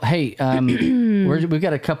 Well, hey, we've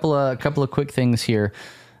got a couple of quick things here.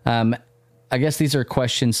 I guess these are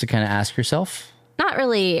questions to kind of ask yourself. Not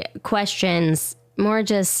really questions, more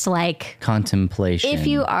just like, Contemplation. if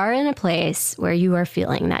you are in a place where you are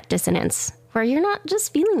feeling that dissonance, where you're not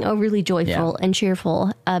just feeling overly joyful and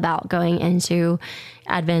cheerful about going into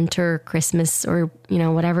Advent or Christmas or,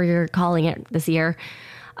 whatever you're calling it this year,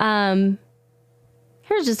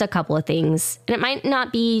 here's just a couple of things. And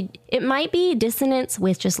it might be dissonance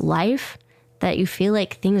with just life, that you feel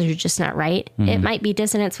like things are just not right. It might be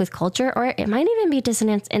dissonance with culture, or it might even be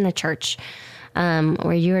dissonance in the church,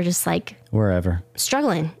 where you are just like, wherever.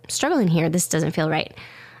 struggling here. This doesn't feel right.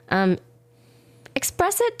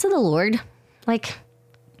 Express it to the Lord. Like,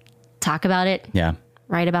 talk about it, Yeah.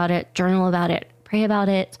 write about it, journal about it, pray about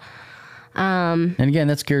it. And again,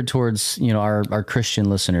 that's geared towards, our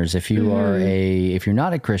Christian listeners. If you if you're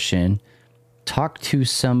not a Christian, talk to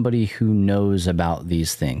somebody who knows about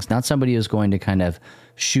these things, not somebody who's going to kind of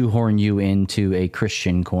shoehorn you into a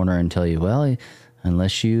Christian corner and tell you, well,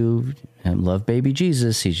 unless you love baby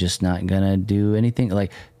Jesus, he's just not going to do anything.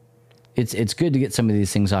 Like, it's good to get some of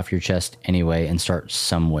these things off your chest anyway and start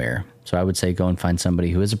somewhere. So I would say go and find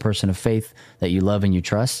somebody who is a person of faith that you love and you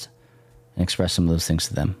trust and express some of those things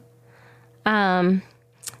to them.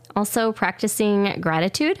 Also practicing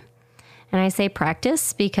gratitude. And I say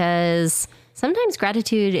practice because sometimes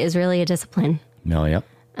gratitude is really a discipline. Oh, yep.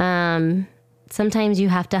 Sometimes you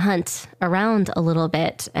have to hunt around a little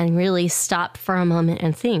bit and really stop for a moment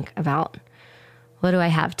and think about, what do I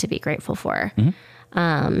have to be grateful for?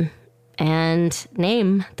 And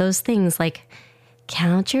name those things, like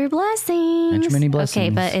count your blessings. Count your many blessings. Okay,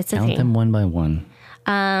 but it's a count thing. them one by one.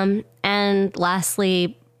 And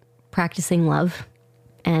lastly, practicing love.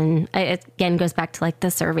 And it again goes back to like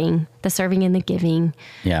the serving and the giving.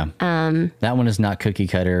 Yeah. That one is not cookie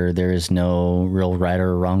cutter. There is no real right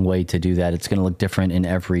or wrong way to do that. It's going to look different in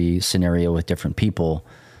every scenario with different people.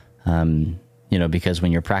 Because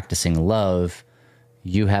when you're practicing love,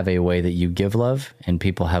 you have a way that you give love and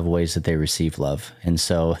people have ways that they receive love. And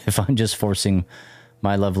so if I'm just forcing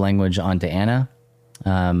my love language onto Anna,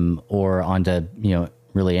 or onto,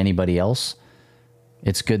 really anybody else,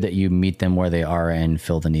 it's good that you meet them where they are and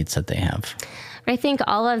fill the needs that they have. I think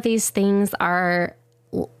all of these things are,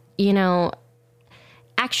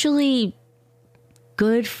 actually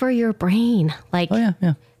good for your brain. Like, Oh,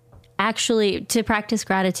 yeah. actually, to practice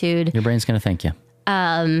gratitude, Your brain's going to thank you.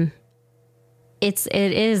 it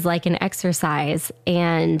is like an exercise,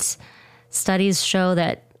 and studies show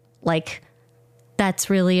that like that's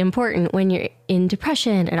really important when you're in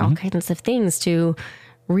depression and all kinds of things, to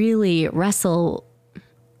really wrestle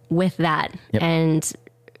with that and,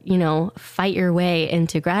 fight your way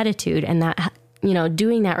into gratitude. And that,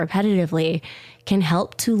 doing that repetitively can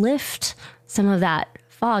help to lift some of that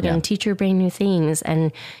fog and teach your brain new things.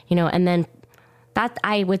 And, and then that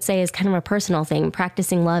I would say is kind of a personal thing.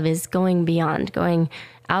 Practicing love is going beyond, going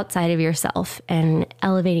outside of yourself and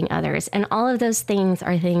elevating others. And all of those things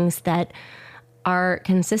are things that are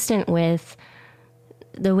consistent with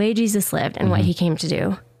the way Jesus lived and what he came to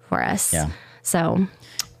do for us. Yeah. So,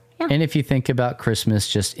 And if you think about Christmas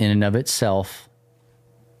just in and of itself,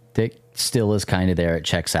 that still is kind of there. It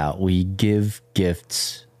checks out. We give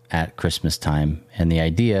gifts at Christmas time. And the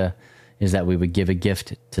idea is that we would give a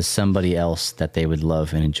gift to somebody else that they would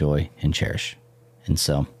love and enjoy and cherish. And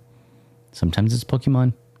so sometimes it's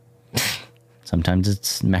Pokemon. Sometimes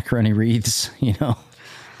it's macaroni wreaths,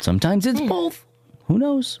 Sometimes it's both. Who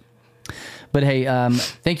knows? But hey,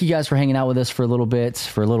 thank you guys for hanging out with us for a little bit,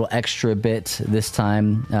 for a little extra bit this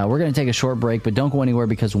time. We're going to take a short break, but don't go anywhere,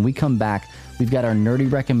 because when we come back, we've got our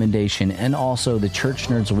nerdy recommendation and also the Church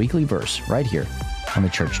Nerds Weekly Verse right here on the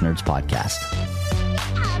Church Nerds Podcast.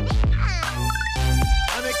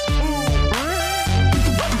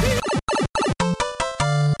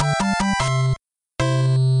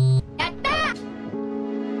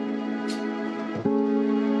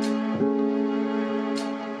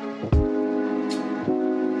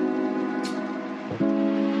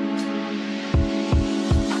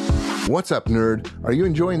 What's up, nerd? Are you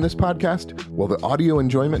enjoying this podcast? Well, the audio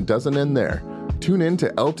enjoyment doesn't end there. Tune in to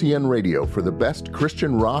LTN Radio for the best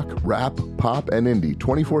Christian rock, rap, pop, and indie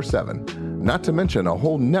 24/7. Not to mention a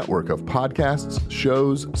whole network of podcasts,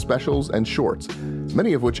 shows, specials, and shorts,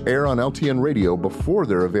 many of which air on LTN Radio before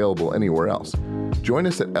they're available anywhere else. Join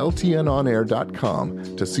us at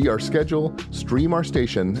ltnonair.com to see our schedule, stream our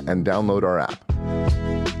station, and download our app.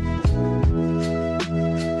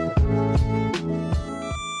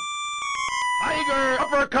 Tiger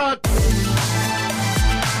uppercut!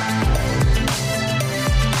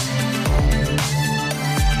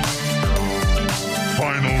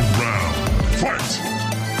 Final round. Fight!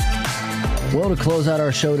 Well, to close out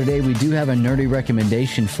our show today, we do have a nerdy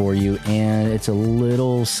recommendation for you, and it's a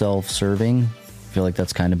little self-serving. I feel like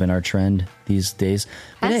that's kind of been our trend these days.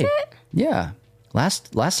 But Has hey, it? Yeah.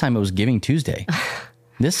 Last time it was Giving Tuesday.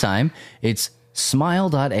 This time it's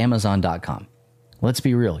smile.amazon.com. Let's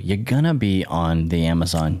be real. You're going to be on the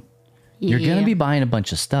Amazon. You're going to be buying a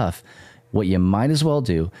bunch of stuff. What you might as well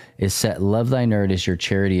do is set Love Thy Nerd as your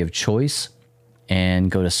charity of choice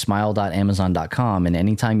and go to smile.amazon.com. And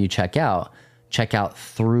anytime you check out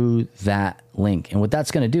through that link. And what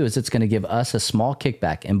that's going to do is it's going to give us a small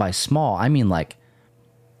kickback. And by small, I mean like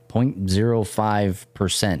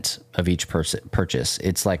 0.05% of each purchase.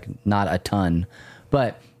 It's like not a ton,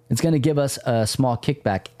 but it's going to give us a small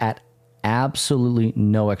kickback at absolutely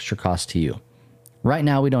no extra cost to you. Right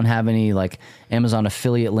now, we don't have any like Amazon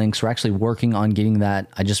affiliate links. We're actually working on getting that.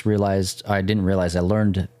 I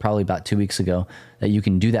learned probably about 2 weeks ago that you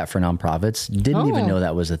can do that for nonprofits. Didn't even know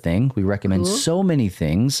that was a thing. We recommend so many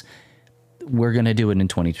things. we're going to do it in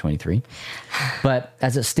 2023. But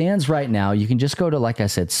as it stands right now, you can just go to, like I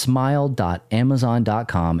said,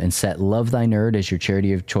 smile.amazon.com and set Love Thy Nerd as your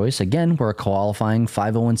charity of choice. Again, we're a qualifying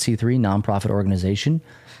 501c3 nonprofit organization.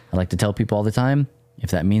 I like to tell people all the time,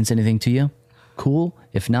 if that means anything to you, cool.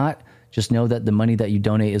 If not, just know that the money that you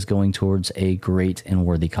donate is going towards a great and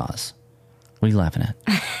worthy cause. What are you laughing at?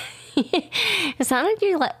 It sounded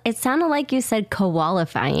like you said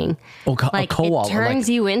qualifying. Oh, like koala. It turns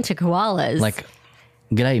you into koalas. Like,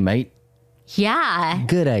 g'day, mate. Yeah.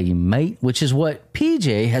 G'day, mate. Which is what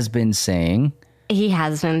PJ has been saying. He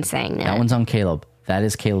has been saying that. That one's on Caleb. That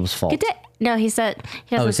is Caleb's fault. Good day. No, he doesn't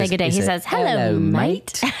say good day. He says, hello,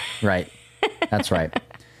 mate. Right. That's right.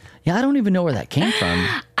 Yeah, I don't even know where that came from.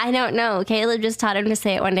 I don't know. Caleb just taught him to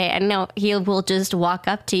say it one day. I know he will just walk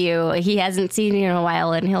up to you. He hasn't seen you in a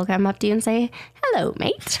while, and he'll come up to you and say, hello,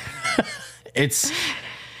 mate. It's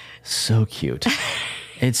so cute.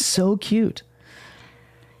 It's so cute.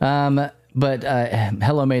 But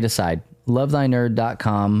hello, mate aside,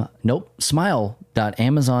 lovethynerd.com. Nope,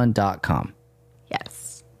 smile.amazon.com.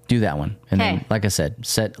 Yes. Do that one. And then, like I said,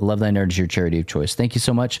 set Love Thy Nerd as your charity of choice. Thank you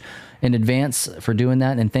so much in advance for doing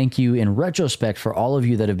that. And thank you in retrospect for all of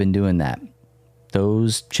you that have been doing that.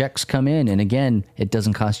 Those checks come in. And again, it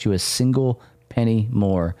doesn't cost you a single penny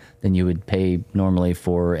more than you would pay normally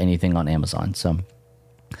for anything on Amazon. So,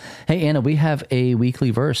 hey, Anna, we have a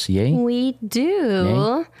weekly verse. Yay? We do.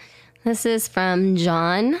 Yay? This is from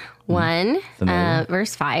John 1,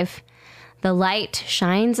 verse 5. The light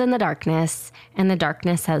shines in the darkness, and the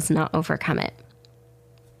darkness has not overcome it.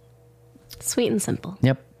 Sweet and simple.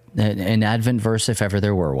 Yep. An Advent verse, if ever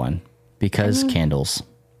there were one, because candles.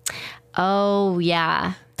 Oh,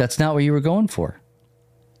 yeah. That's not what you were going for.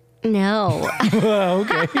 No.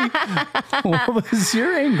 Okay. What was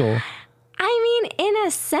your angle? I mean, in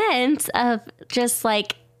a sense of just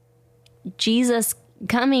like Jesus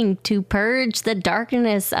coming to purge the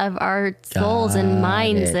darkness of our souls and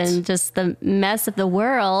minds and just the mess of the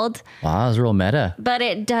world. Wow, that was real meta. But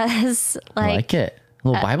it does I like it. A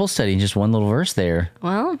little Bible study, just one little verse there.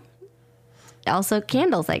 Well, also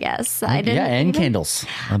candles, I guess. Candles.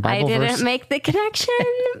 I didn't make the connection,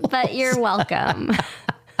 but you're welcome.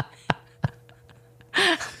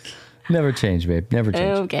 Never change, babe. Never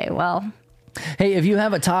change. Okay, well. Hey, if you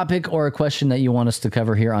have a topic or a question that you want us to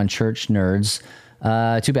cover here on Church Nerds,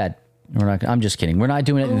 too bad. We're not. I'm just kidding. We're not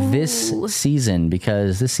doing it this season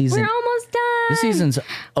because this season. We're almost done. This season's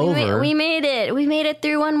over. We made it. We made it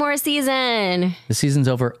through one more season. The season's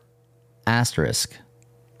over. Asterisk.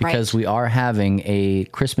 Because we are having a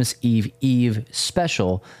Christmas Eve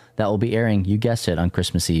special that will be airing, you guessed it, on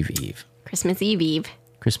Christmas Eve. Christmas Eve.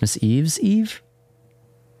 Christmas Eve's Eve?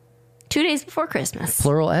 2 days before Christmas.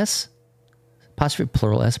 Plural S?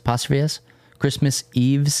 Plural S? Apostrophe S? Christmas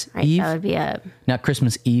Eve's right, Eve? That would be a... Not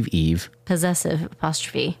Christmas Eve. Possessive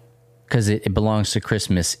apostrophe. Because it belongs to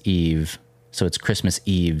Christmas Eve. So it's Christmas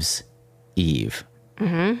Eve's Eve.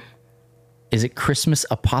 Mm-hmm. Is it Christmas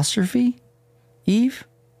apostrophe Eve?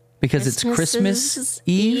 Because it's Christmas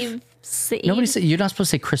Eve? Nobody say, you're not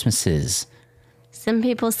supposed to say Christmases. Some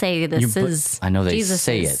people say this is I know they Jesus's.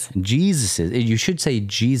 say it. Jesus is. You should say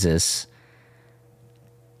Jesus.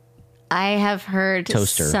 I have heard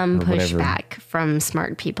Toaster some or whatever. pushback from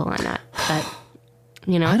smart people on that. But,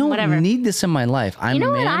 I don't whatever. need this in my life. I'm You know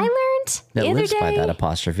a what man I learned that the other lives by day? that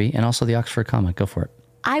apostrophe and also the Oxford comma. Go for it.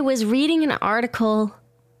 I was reading an article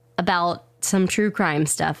about some true crime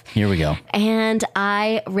stuff. Here we go. And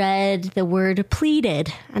I read the word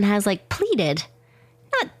pleaded. And I was like, pleaded?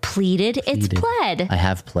 Not pleaded. It's pled. I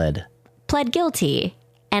have pled. Pled guilty.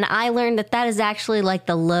 And I learned that is actually like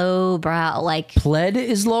the lowbrow, like... Pled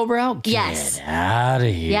is lowbrow? Yes. Get out of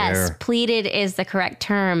here. Yes, pleaded is the correct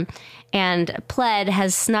term. And pled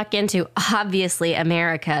has snuck into, obviously,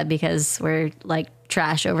 America because we're like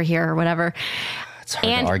trash over here or whatever. It's hard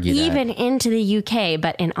And to argue even that. into the UK,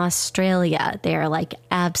 but in Australia, they're like,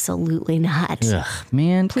 absolutely not. Ugh,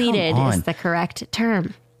 man, Pleaded come on. is the correct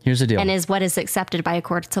term Here's the deal. and is what is accepted by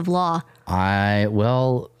courts of law.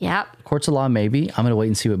 Yep. Courts of law, maybe. I'm going to wait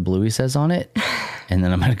and see what Bluey says on it. And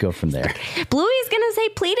then I'm going to go from there. Bluey's going to say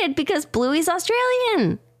pleaded because Bluey's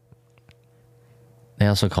Australian. They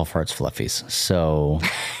also call farts fluffies. So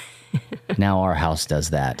now our house does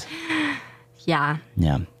that. Yeah,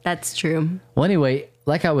 Yeah. that's true. Well, anyway,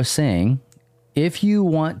 like I was saying, if you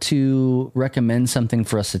want to recommend something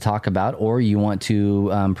for us to talk about, or you want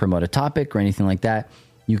to promote a topic or anything like that,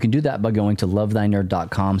 you can do that by going to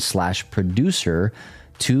lovethynerd.com/producer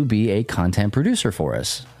to be a content producer for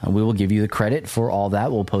us. We will give you the credit for all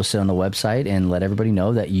that. We'll post it on the website and let everybody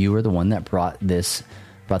know that you are the one that brought this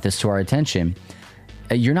to our attention.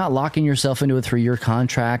 you're not locking yourself into a 3-year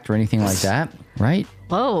contract or anything like that, right?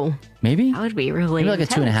 Whoa. Maybe? That would be really Maybe like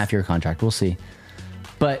intense. a 2.5-year contract. We'll see.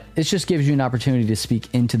 But it just gives you an opportunity to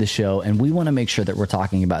speak into the show, and we want to make sure that we're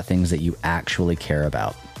talking about things that you actually care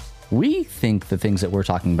about. We think the things that we're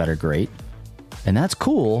talking about are great, and that's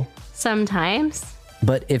cool. Sometimes.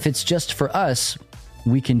 But if it's just for us,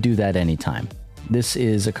 we can do that anytime. This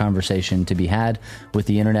is a conversation to be had with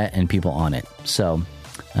the internet and people on it. So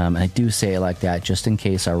I do say it like that just in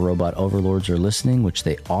case our robot overlords are listening, which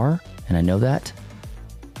they are, and I know that.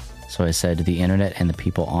 So I said the internet and the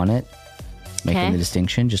people on it, making the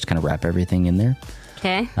distinction, just kind of wrap everything in there.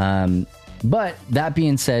 Okay. But that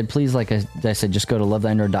being said, please, like I said, just go to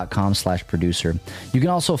lovethynerd.com/producer. You can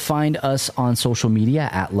also find us on social media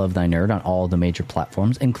at Love Thy Nerd on all the major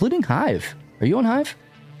platforms, including Hive. Are you on Hive?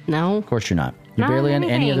 No. Of course you're not. You're Not barely on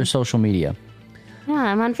any anything. other social media. Yeah,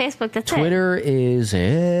 I'm on Facebook. That's Twitter is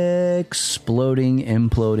exploding,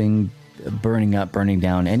 imploding, burning up, burning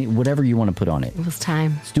down, whatever you want to put on it. it. It was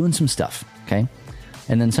time. It's doing some stuff, okay?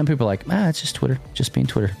 And then some people are like, it's just Twitter, just being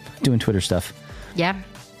Twitter, doing Twitter stuff. Yeah.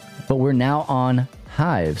 But we're now on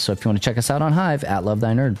Hive. So if you want to check us out on Hive, at Love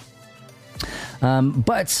Thy Nerd.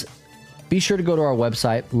 But be sure to go to our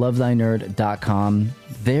website, lovethynerd.com.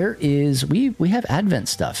 There is, we have Advent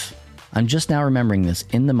stuff. I'm just now remembering this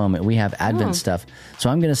in the moment. We have Advent stuff. So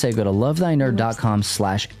I'm going to say go to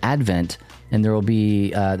lovethynerd.com/Advent, and there will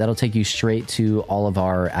be, that'll take you straight to all of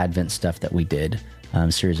our Advent stuff that we did,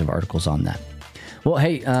 series of articles on that. Well,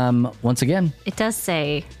 hey, once again, It does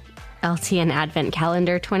say LTN Advent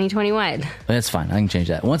Calendar 2021. that's fine. I can change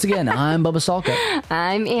that. Once again, I'm Bubba Salka.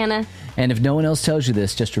 I'm Anna. And if no one else tells you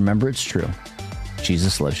this, just remember it's true.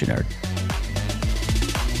 Jesus loves you, nerd.